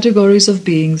 12 categories of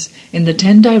beings in the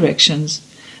 10 directions,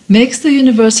 makes the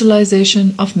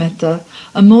universalization of Metta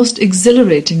a most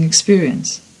exhilarating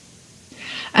experience.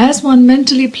 As one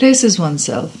mentally places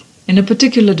oneself in a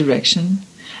particular direction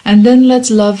and then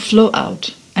lets love flow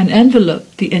out and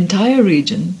envelope the entire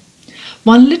region,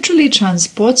 one literally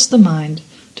transports the mind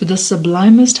to the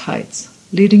sublimest heights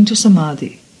leading to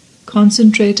samadhi,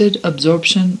 concentrated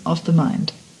absorption of the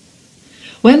mind.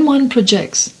 When one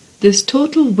projects this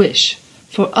total wish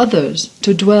for others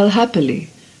to dwell happily,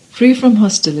 free from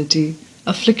hostility,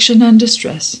 affliction and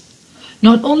distress,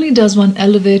 not only does one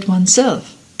elevate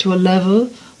oneself to a level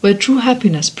where true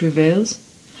happiness prevails,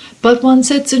 but one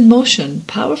sets in motion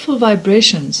powerful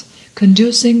vibrations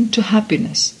conducing to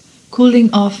happiness,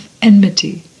 cooling off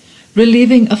enmity,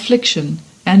 relieving affliction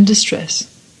and distress.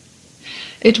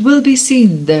 It will be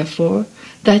seen, therefore,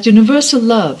 that universal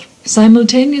love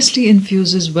simultaneously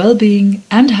infuses well-being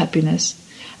and happiness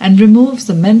and removes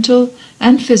the mental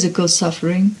and physical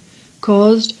suffering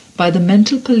caused by the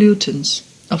mental pollutants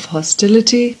of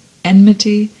hostility,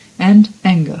 enmity, and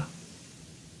anger.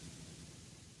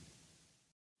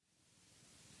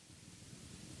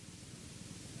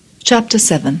 Chapter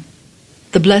 7.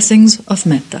 The Blessings of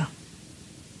Metta.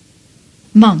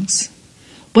 Monks,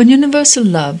 when universal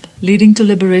love leading to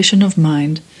liberation of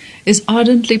mind is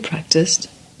ardently practiced,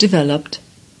 developed,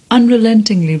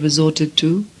 unrelentingly resorted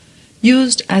to,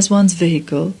 used as one's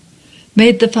vehicle,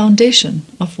 made the foundation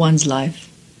of one's life,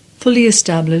 fully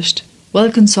established,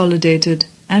 well consolidated,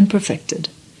 and perfected,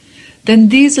 then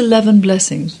these 11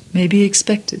 blessings may be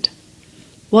expected.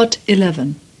 What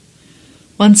 11?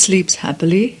 One sleeps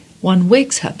happily, one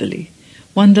wakes happily,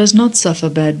 one does not suffer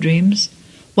bad dreams,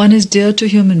 one is dear to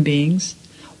human beings,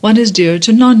 one is dear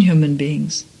to non-human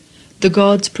beings. The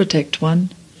gods protect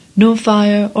one, no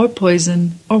fire or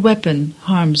poison or weapon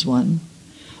harms one.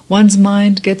 One's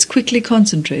mind gets quickly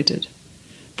concentrated.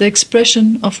 The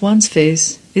expression of one's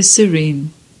face is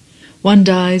serene. One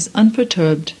dies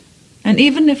unperturbed, and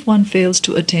even if one fails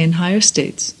to attain higher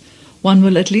states, one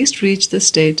will at least reach the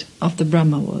state of the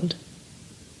Brahma world.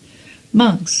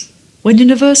 Monks, when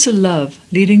universal love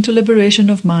leading to liberation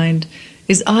of mind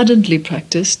is ardently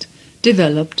practiced,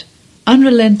 developed,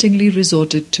 unrelentingly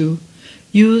resorted to,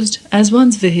 used as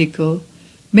one's vehicle,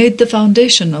 made the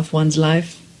foundation of one's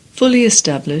life, fully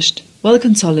established, well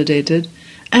consolidated,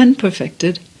 and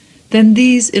perfected, then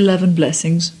these 11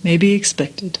 blessings may be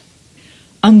expected.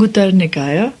 Anguttara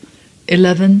Nikaya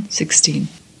 11:16.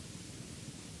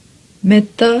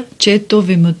 Metta Cheto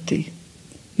Vimutti,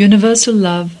 universal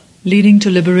love leading to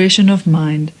liberation of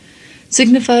mind,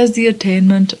 signifies the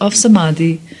attainment of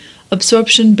samadhi,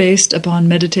 absorption based upon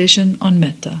meditation on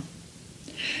metta.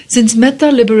 Since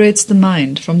metta liberates the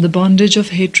mind from the bondage of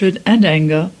hatred and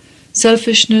anger,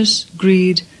 selfishness,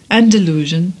 greed, and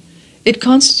delusion, it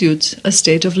constitutes a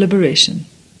state of liberation.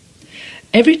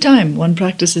 Every time one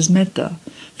practices metta,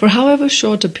 for however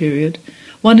short a period,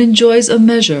 one enjoys a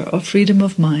measure of freedom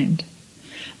of mind.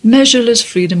 Measureless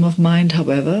freedom of mind,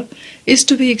 however, is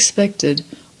to be expected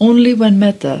only when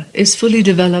metta is fully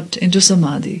developed into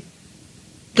samadhi.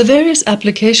 The various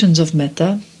applications of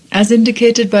metta, as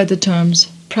indicated by the terms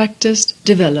practiced,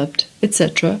 developed,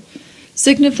 etc.,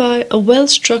 signify a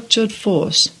well-structured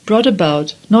force brought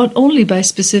about not only by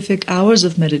specific hours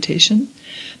of meditation,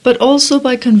 but also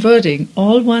by converting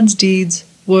all one's deeds,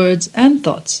 words, and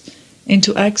thoughts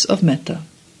into acts of metta.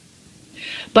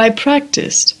 By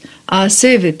practiced,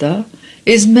 asevita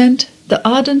is meant the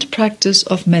ardent practice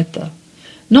of metta,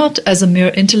 not as a mere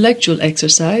intellectual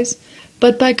exercise,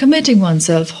 but by committing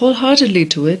oneself wholeheartedly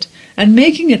to it and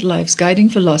making it life's guiding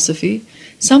philosophy,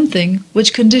 something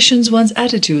which conditions one's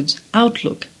attitudes,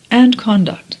 outlook, and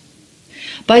conduct.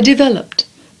 By developed,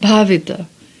 bhavita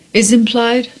is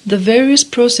implied the various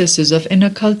processes of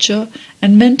inner culture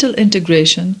and mental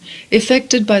integration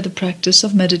effected by the practice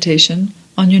of meditation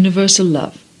on universal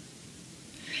love.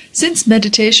 Since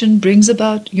meditation brings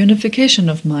about unification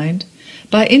of mind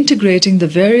by integrating the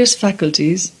various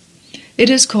faculties, it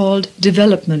is called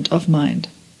development of mind.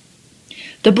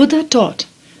 The Buddha taught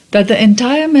that the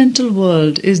entire mental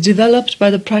world is developed by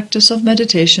the practice of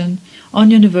meditation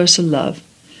on universal love,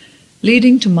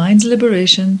 leading to mind's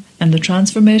liberation and the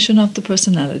transformation of the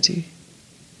personality.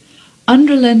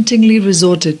 Unrelentingly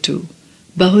resorted to,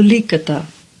 bahulikata,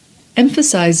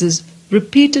 emphasizes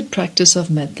repeated practice of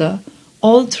metta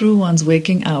all through one's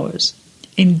waking hours,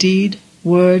 in deed,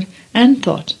 word, and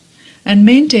thought, and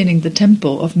maintaining the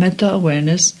tempo of metta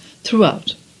awareness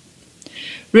throughout.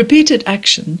 Repeated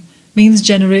action means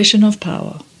generation of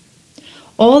power.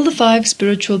 All the 5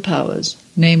 spiritual powers,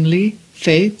 namely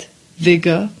faith,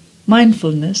 vigor,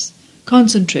 mindfulness,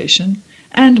 concentration,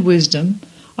 and wisdom,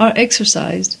 are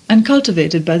exercised and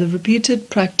cultivated by the repeated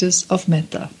practice of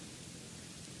metta.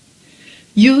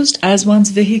 Used as one's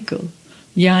vehicle,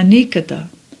 yanikata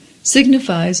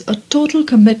signifies a total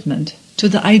commitment to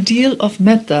the ideal of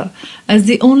metta as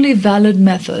the only valid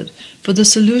method for the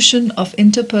solution of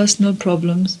interpersonal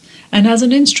problems and as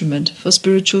an instrument for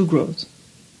spiritual growth.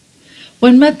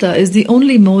 When metta is the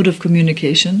only mode of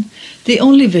communication, the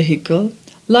only vehicle,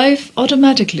 life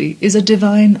automatically is a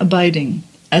divine abiding,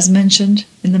 as mentioned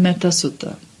in the Metta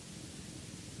Sutta.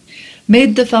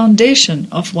 Made the foundation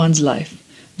of one's life,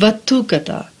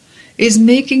 Vattukata, is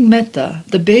making metta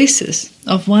the basis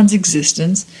of one's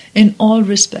existence in all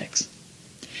respects.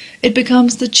 It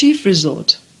becomes the chief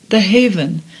resort, the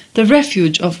haven, the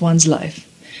refuge of one's life,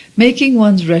 making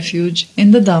one's refuge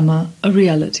in the Dhamma a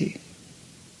reality.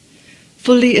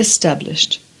 Fully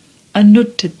established,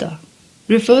 anuttita,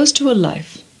 refers to a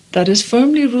life that is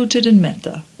firmly rooted in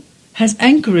metta, has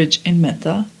anchorage in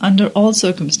metta under all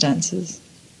circumstances.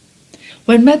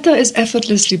 When metta is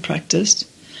effortlessly practiced,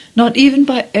 not even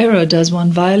by error does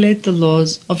one violate the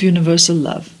laws of universal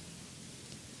love.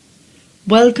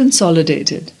 Well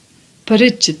consolidated,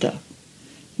 parichita,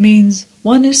 means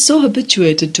one is so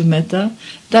habituated to metta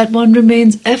that one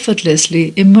remains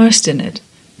effortlessly immersed in it,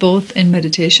 both in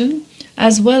meditation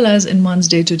as well as in one's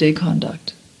day-to-day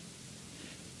conduct.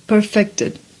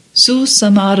 Perfected,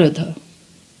 susamaradha,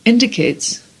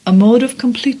 indicates a mode of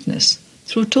completeness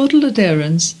through total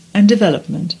adherence and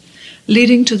development,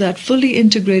 leading to that fully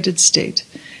integrated state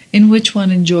in which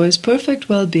one enjoys perfect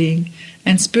well-being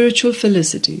and spiritual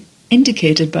felicity,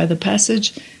 indicated by the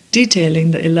passage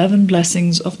detailing the 11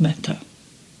 blessings of metta.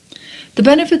 The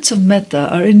benefits of metta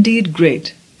are indeed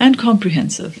great and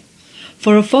comprehensive.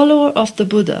 For a follower of the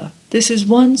Buddha, this is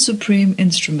one supreme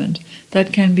instrument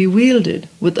that can be wielded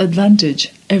with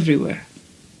advantage everywhere.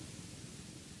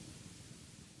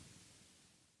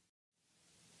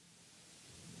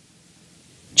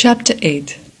 Chapter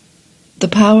 8. The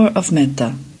Power of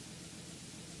Metta.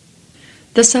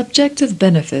 The subjective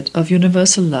benefit of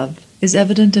universal love is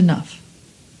evident enough.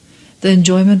 The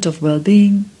enjoyment of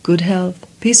well-being, good health,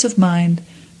 peace of mind,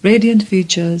 radiant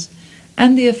features,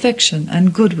 and the affection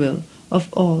and goodwill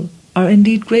of all are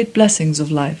indeed great blessings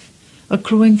of life,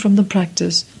 accruing from the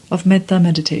practice of metta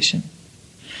meditation.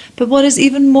 But what is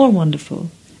even more wonderful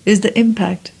is the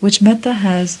impact which metta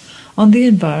has on the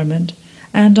environment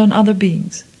and on other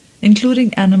beings,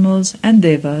 including animals and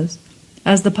devas,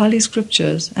 as the Pali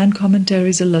scriptures and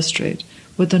commentaries illustrate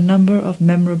with a number of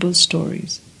memorable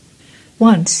stories.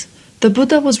 Once, the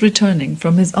Buddha was returning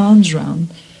from his alms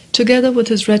round together with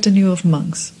his retinue of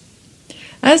monks.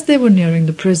 As they were nearing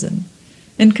the prison,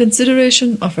 in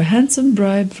consideration of a handsome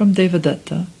bribe from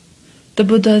Devadatta, the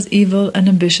Buddha's evil and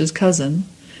ambitious cousin,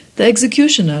 the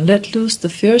executioner let loose the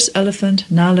fierce elephant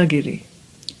Nalagiri,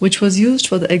 which was used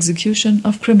for the execution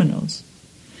of criminals.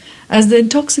 As the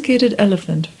intoxicated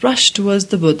elephant rushed towards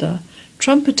the Buddha,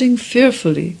 trumpeting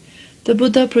fearfully, the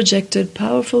Buddha projected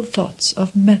powerful thoughts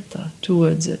of metta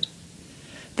towards it.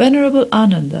 Venerable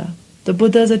Ananda, the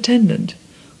Buddha's attendant,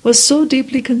 was so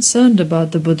deeply concerned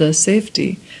about the Buddha's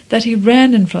safety that he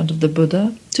ran in front of the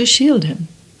Buddha to shield him.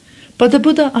 But the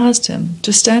Buddha asked him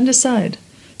to stand aside,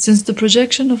 since the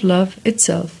projection of love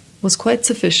itself was quite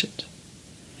sufficient.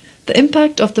 The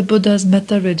impact of the Buddha's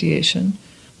metta radiation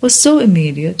was so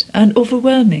immediate and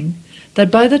overwhelming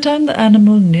that by the time the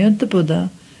animal neared the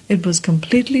Buddha, it was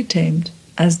completely tamed,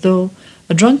 as though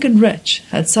a drunken wretch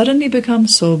had suddenly become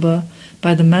sober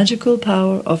by the magical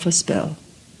power of a spell.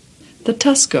 The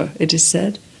tusker, it is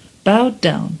said, bowed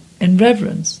down in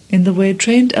reverence in the way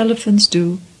trained elephants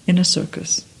do in a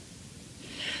circus.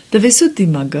 The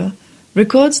Visuddhimagga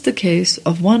records the case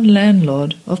of one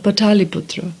landlord of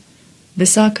Pataliputra,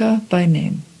 Visakha by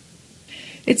name.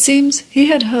 It seems he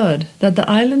had heard that the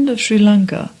island of Sri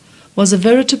Lanka was a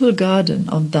veritable garden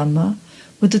of Dhamma,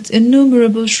 with its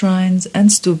innumerable shrines and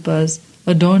stupas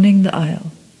adorning the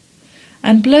isle.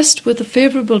 And blessed with a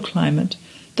favorable climate,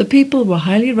 the people were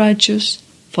highly righteous,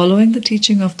 following the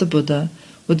teaching of the Buddha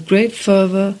with great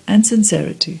fervor and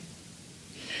sincerity.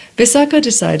 Visakha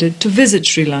decided to visit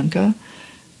Sri Lanka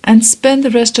and spend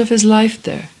the rest of his life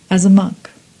there as a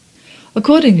monk.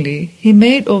 Accordingly, he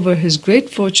made over his great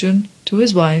fortune to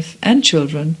his wife and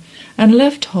children and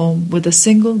left home with a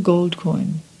single gold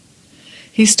coin.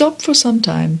 He stopped for some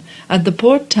time at the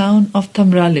port town of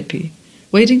Tamralipi,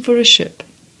 waiting for a ship,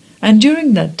 and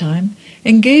during that time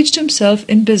engaged himself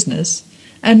in business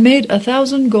and made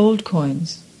 1,000 gold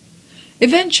coins.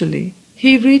 Eventually,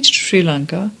 he reached Sri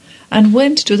Lanka and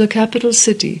went to the capital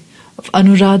city of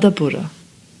Anuradhapura.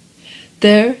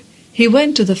 There, he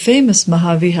went to the famous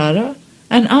Mahavihara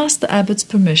and asked the abbot's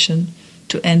permission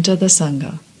to enter the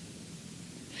Sangha.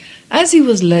 As he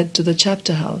was led to the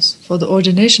chapter house for the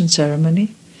ordination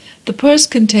ceremony, the purse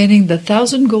containing the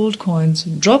 1,000 gold coins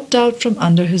dropped out from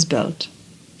under his belt.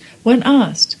 When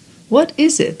asked, "What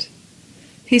is it?"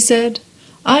 he said,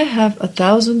 "I have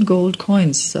 1,000 gold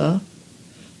coins, sir."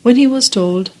 When he was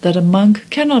told that a monk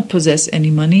cannot possess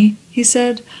any money, he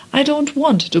said, "I don't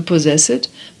want to possess it,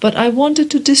 but I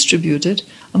wanted to distribute it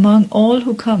among all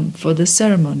who come for this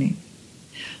ceremony.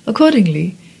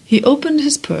 Accordingly, he opened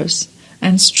his purse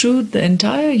and strewed the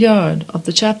entire yard of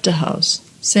the chapter house,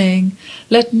 saying,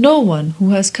 "Let no one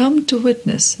who has come to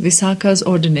witness Visakha's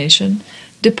ordination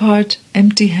depart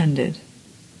empty-handed."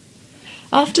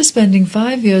 After spending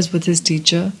 5 years with his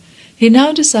teacher, he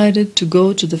now decided to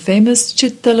go to the famous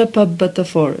Chittalapabbata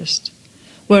forest,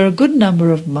 where a good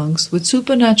number of monks with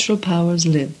supernatural powers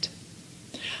lived.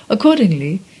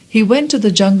 Accordingly, he went to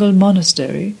the jungle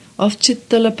monastery of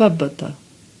Chittalapabbata.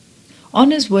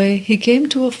 On his way, he came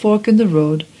to a fork in the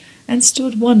road and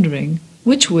stood wondering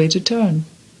which way to turn.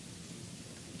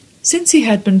 Since he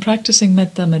had been practicing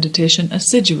metta meditation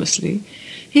assiduously,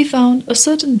 he found a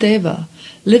certain deva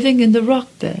living in the rock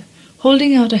there,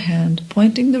 holding out a hand,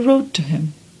 pointing the road to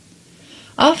him.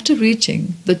 After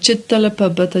reaching the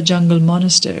Chittalapabbata jungle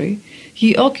monastery,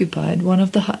 he occupied one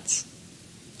of the huts.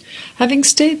 Having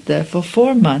stayed there for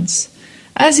 4 months,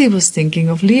 as he was thinking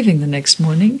of leaving the next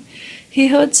morning, he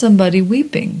heard somebody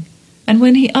weeping, and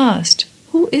when he asked,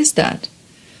 "Who is that?"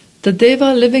 the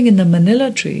deva living in the manila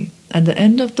tree at the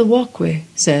end of the walkway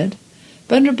said,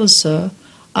 "Venerable sir,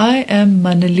 I am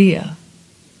Maniliya.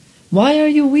 Why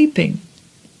are you weeping?"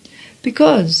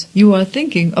 "Because you are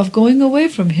thinking of going away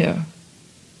from here."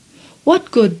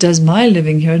 "What good does my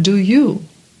living here do you?"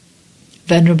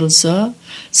 "Venerable sir,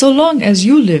 so long as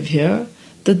you live here,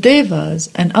 the devas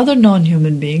and other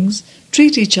non-human beings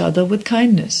treat each other with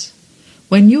kindness.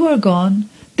 When you are gone,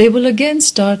 they will again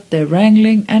start their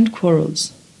wrangling and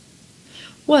quarrels."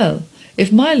 "Well,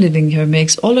 if my living here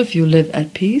makes all of you live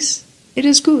at peace, it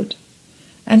is good."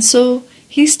 And so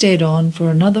he stayed on for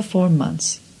another 4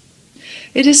 months.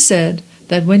 It is said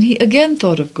that when he again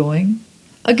thought of going,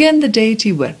 again the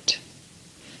deity wept.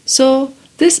 So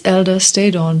this elder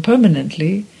stayed on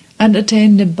permanently and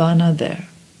attained Nibbana there.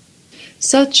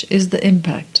 Such is the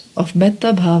impact of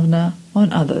Metta Bhavana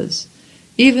on others,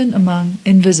 even among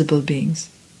invisible beings.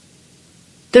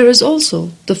 There is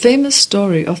also the famous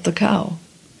story of the cow.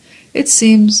 It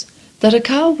seems that a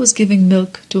cow was giving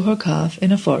milk to her calf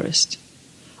in a forest.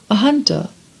 A hunter,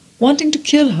 wanting to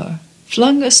kill her,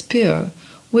 flung a spear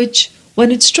which,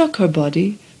 when it struck her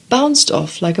body, bounced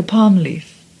off like a palm leaf.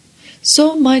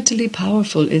 So mightily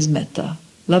powerful is metta,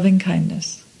 loving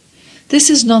kindness. This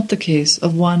is not the case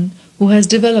of one who has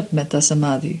developed metta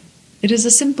samadhi. It is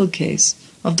a simple case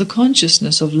of the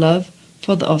consciousness of love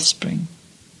for the offspring.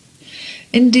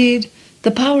 Indeed,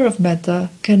 the power of metta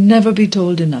can never be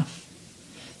told enough.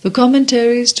 The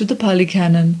commentaries to the Pali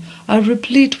Canon are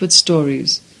replete with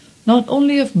stories, not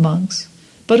only of monks,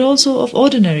 but also of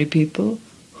ordinary people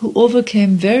who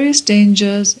overcame various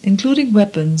dangers, including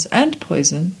weapons and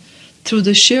poison, through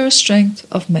the sheer strength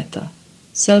of metta,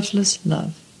 selfless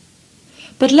love.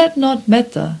 But let not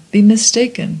metta be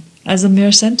mistaken as a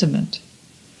mere sentiment.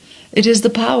 It is the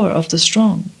power of the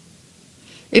strong.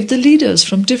 If the leaders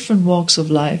from different walks of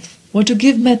life were to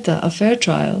give metta a fair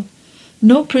trial,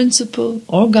 no principle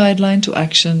or guideline to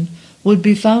action would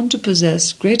be found to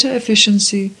possess greater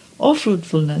efficiency or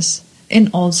fruitfulness in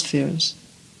all spheres.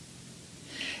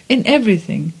 In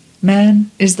everything, man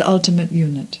is the ultimate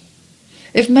unit.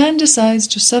 If man decides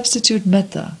to substitute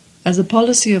metta as a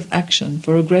policy of action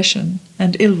for aggression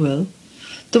and ill will,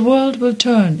 the world will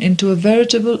turn into a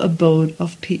veritable abode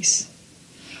of peace.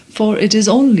 For it is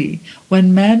only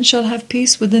when man shall have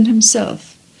peace within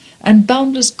himself and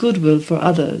boundless goodwill for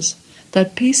others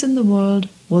that peace in the world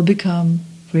will become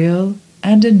real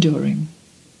and enduring.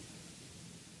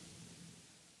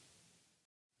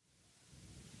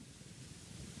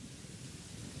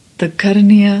 The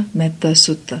Karaniya Metta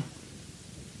Sutta.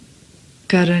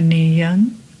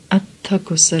 Karaniyang atta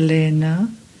kusalena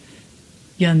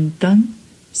yantang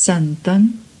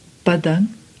santang padang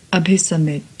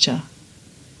abhisamecha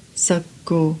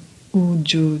sakko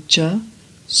ujucha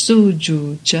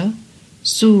sujucha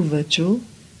suvacho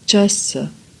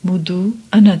chassa mudu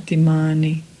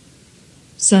anatimani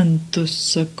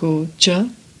santussako cha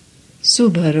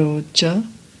subharo cha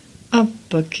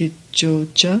appakicho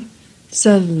cha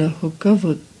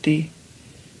sallahukavutti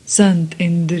sant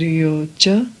indriyo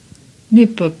cha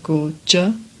nipako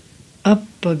cha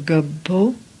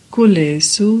appagabho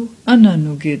kulesu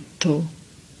ananugitho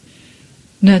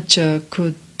nacha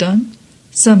kuddam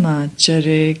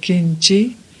samachare kinchi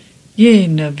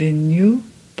yena vinyu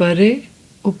pare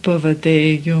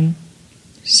upavadeyum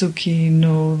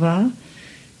sukhino va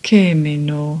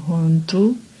khemino hontu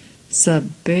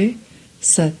sabbe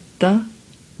satta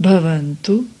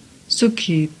bhavantu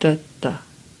sukhitatta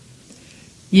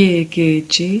ye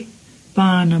kechi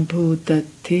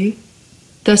panabhutatti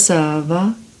tasava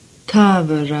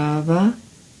thavarava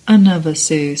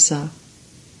anavasesa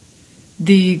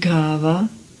Digava,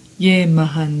 ye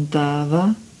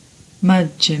mahantava,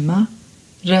 majjima,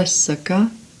 rasaka,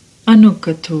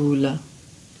 anukatula.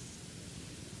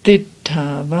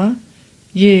 Tittava,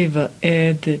 yeva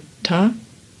editta,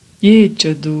 ye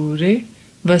chadure,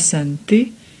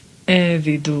 vasanti,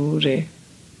 evidure.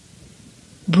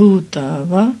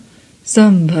 Bhutava,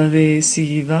 sambhave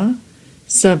siva,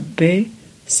 sabbe,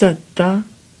 satta,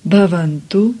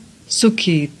 bhavantu,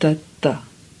 sukhi tatta.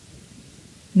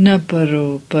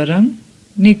 Naparo parang,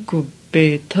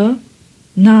 nikubbetha,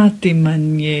 nati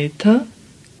manyetha,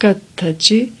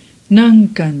 kathachi,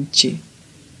 nankanchi.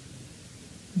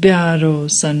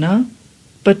 Vyarosana,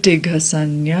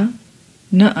 patighasanya,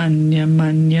 na anya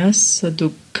manyas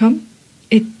sadukham,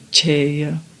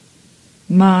 ichcheya.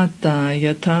 Mata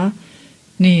yatha,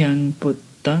 niyang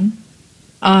puttang,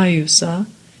 ayusa,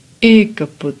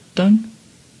 ekaputtang,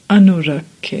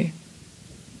 anurakhe.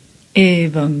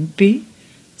 Evampi,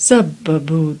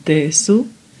 sabbabhutesu,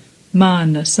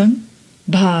 manasang,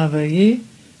 bhavaye,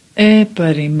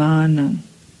 eparimanang.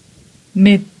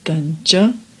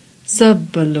 Mittancha,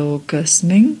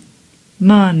 sabbalokasming,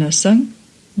 manasang,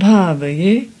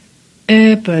 bhavaye,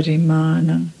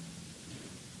 eparimanang.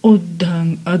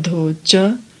 Uddhang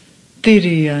adhocha,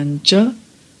 tiriyancha,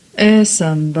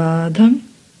 esambadhang,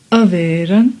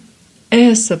 averang,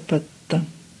 esapattam.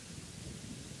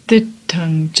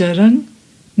 Titthang charang,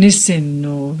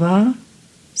 nisinno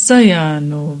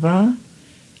sayano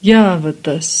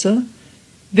yavatassa,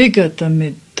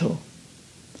 vigatamiddho.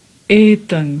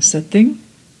 Etang sating,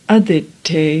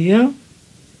 aditteya,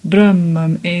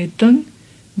 brahmam etang,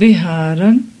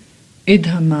 viharang,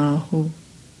 idhamahu.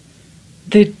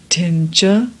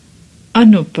 Ditthincha,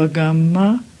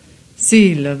 anupagamma,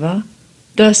 silava,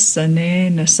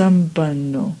 dasanena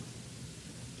sampanno.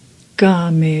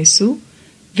 Kamesu,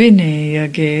 vineya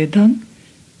gedhang,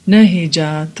 nahi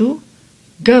jatu,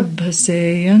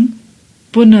 gabhaseyang,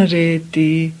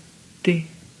 punareti ti.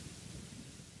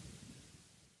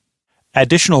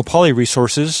 Additional Pali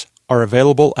resources are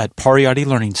available at Pariyatti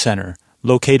Learning Center,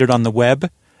 located on the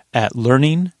web at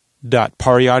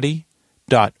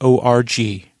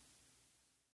learning.pariyatti.org.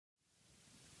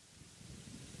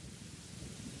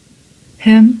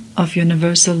 Hymn of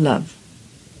Universal Love.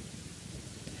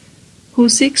 Who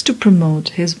seeks to promote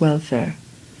his welfare,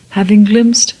 having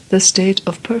glimpsed the state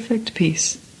of perfect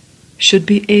peace, should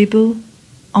be able,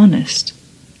 honest,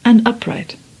 and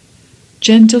upright,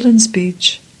 gentle in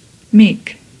speech,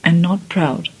 meek and not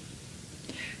proud.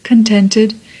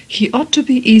 Contented, he ought to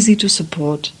be easy to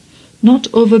support, not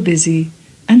overbusy,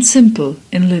 and simple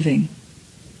in living.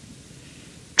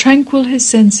 Tranquil his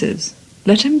senses,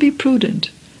 let him be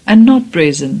prudent, and not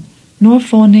brazen, nor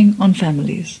fawning on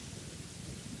families.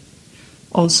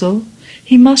 Also,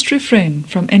 he must refrain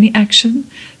from any action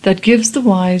that gives the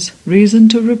wise reason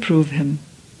to reprove him.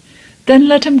 Then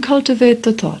let him cultivate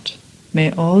the thought,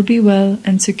 may all be well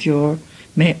and secure,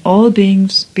 may all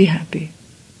beings be happy.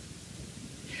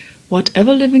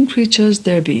 Whatever living creatures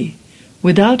there be,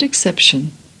 without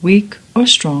exception, weak or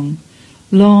strong,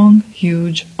 long,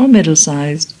 huge, or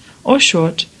middle-sized, or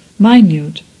short,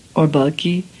 minute, or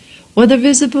bulky, whether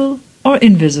visible or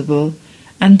invisible,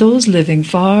 and those living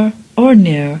far or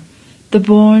near, the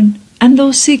born and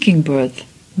those seeking birth,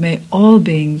 may all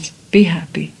beings be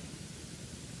happy.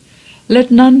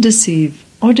 Let none deceive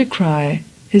or decry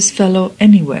his fellow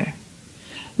anywhere.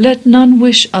 Let none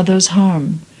wish others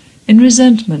harm, in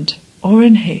resentment or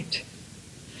in hate.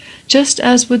 Just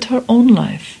as with her own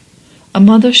life, a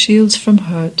mother shields from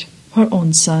hurt her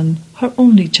own son, her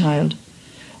only child,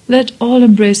 let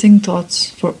all-embracing thoughts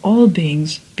for all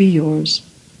beings be yours.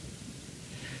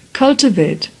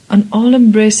 Cultivate an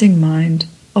all-embracing mind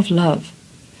of love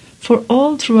for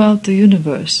all throughout the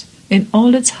universe in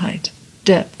all its height,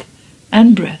 depth,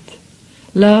 and breadth,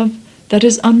 love that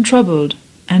is untroubled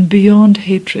and beyond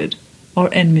hatred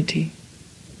or enmity.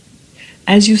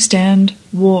 As you stand,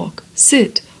 walk,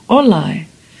 sit, or lie,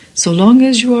 so long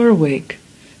as you are awake,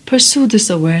 pursue this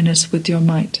awareness with your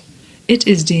might. It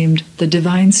is deemed the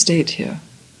divine state here.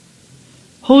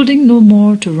 Holding no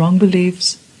more to wrong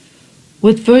beliefs,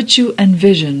 with virtue and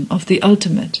vision of the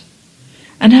ultimate,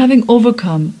 and having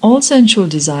overcome all sensual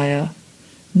desire,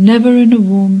 never in a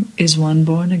womb is one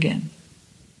born again.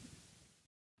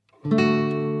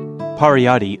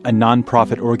 Pariyatti, a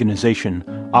non-profit organization,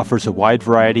 offers a wide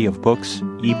variety of books,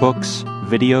 ebooks,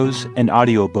 videos, and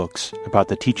audiobooks about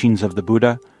the teachings of the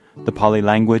Buddha, the Pali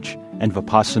language, and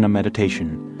Vipassana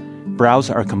meditation.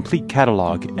 Browse our complete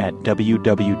catalog at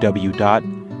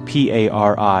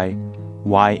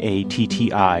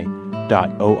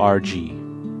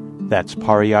www.pariyatti.org. That's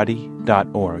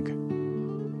pariyatti.org.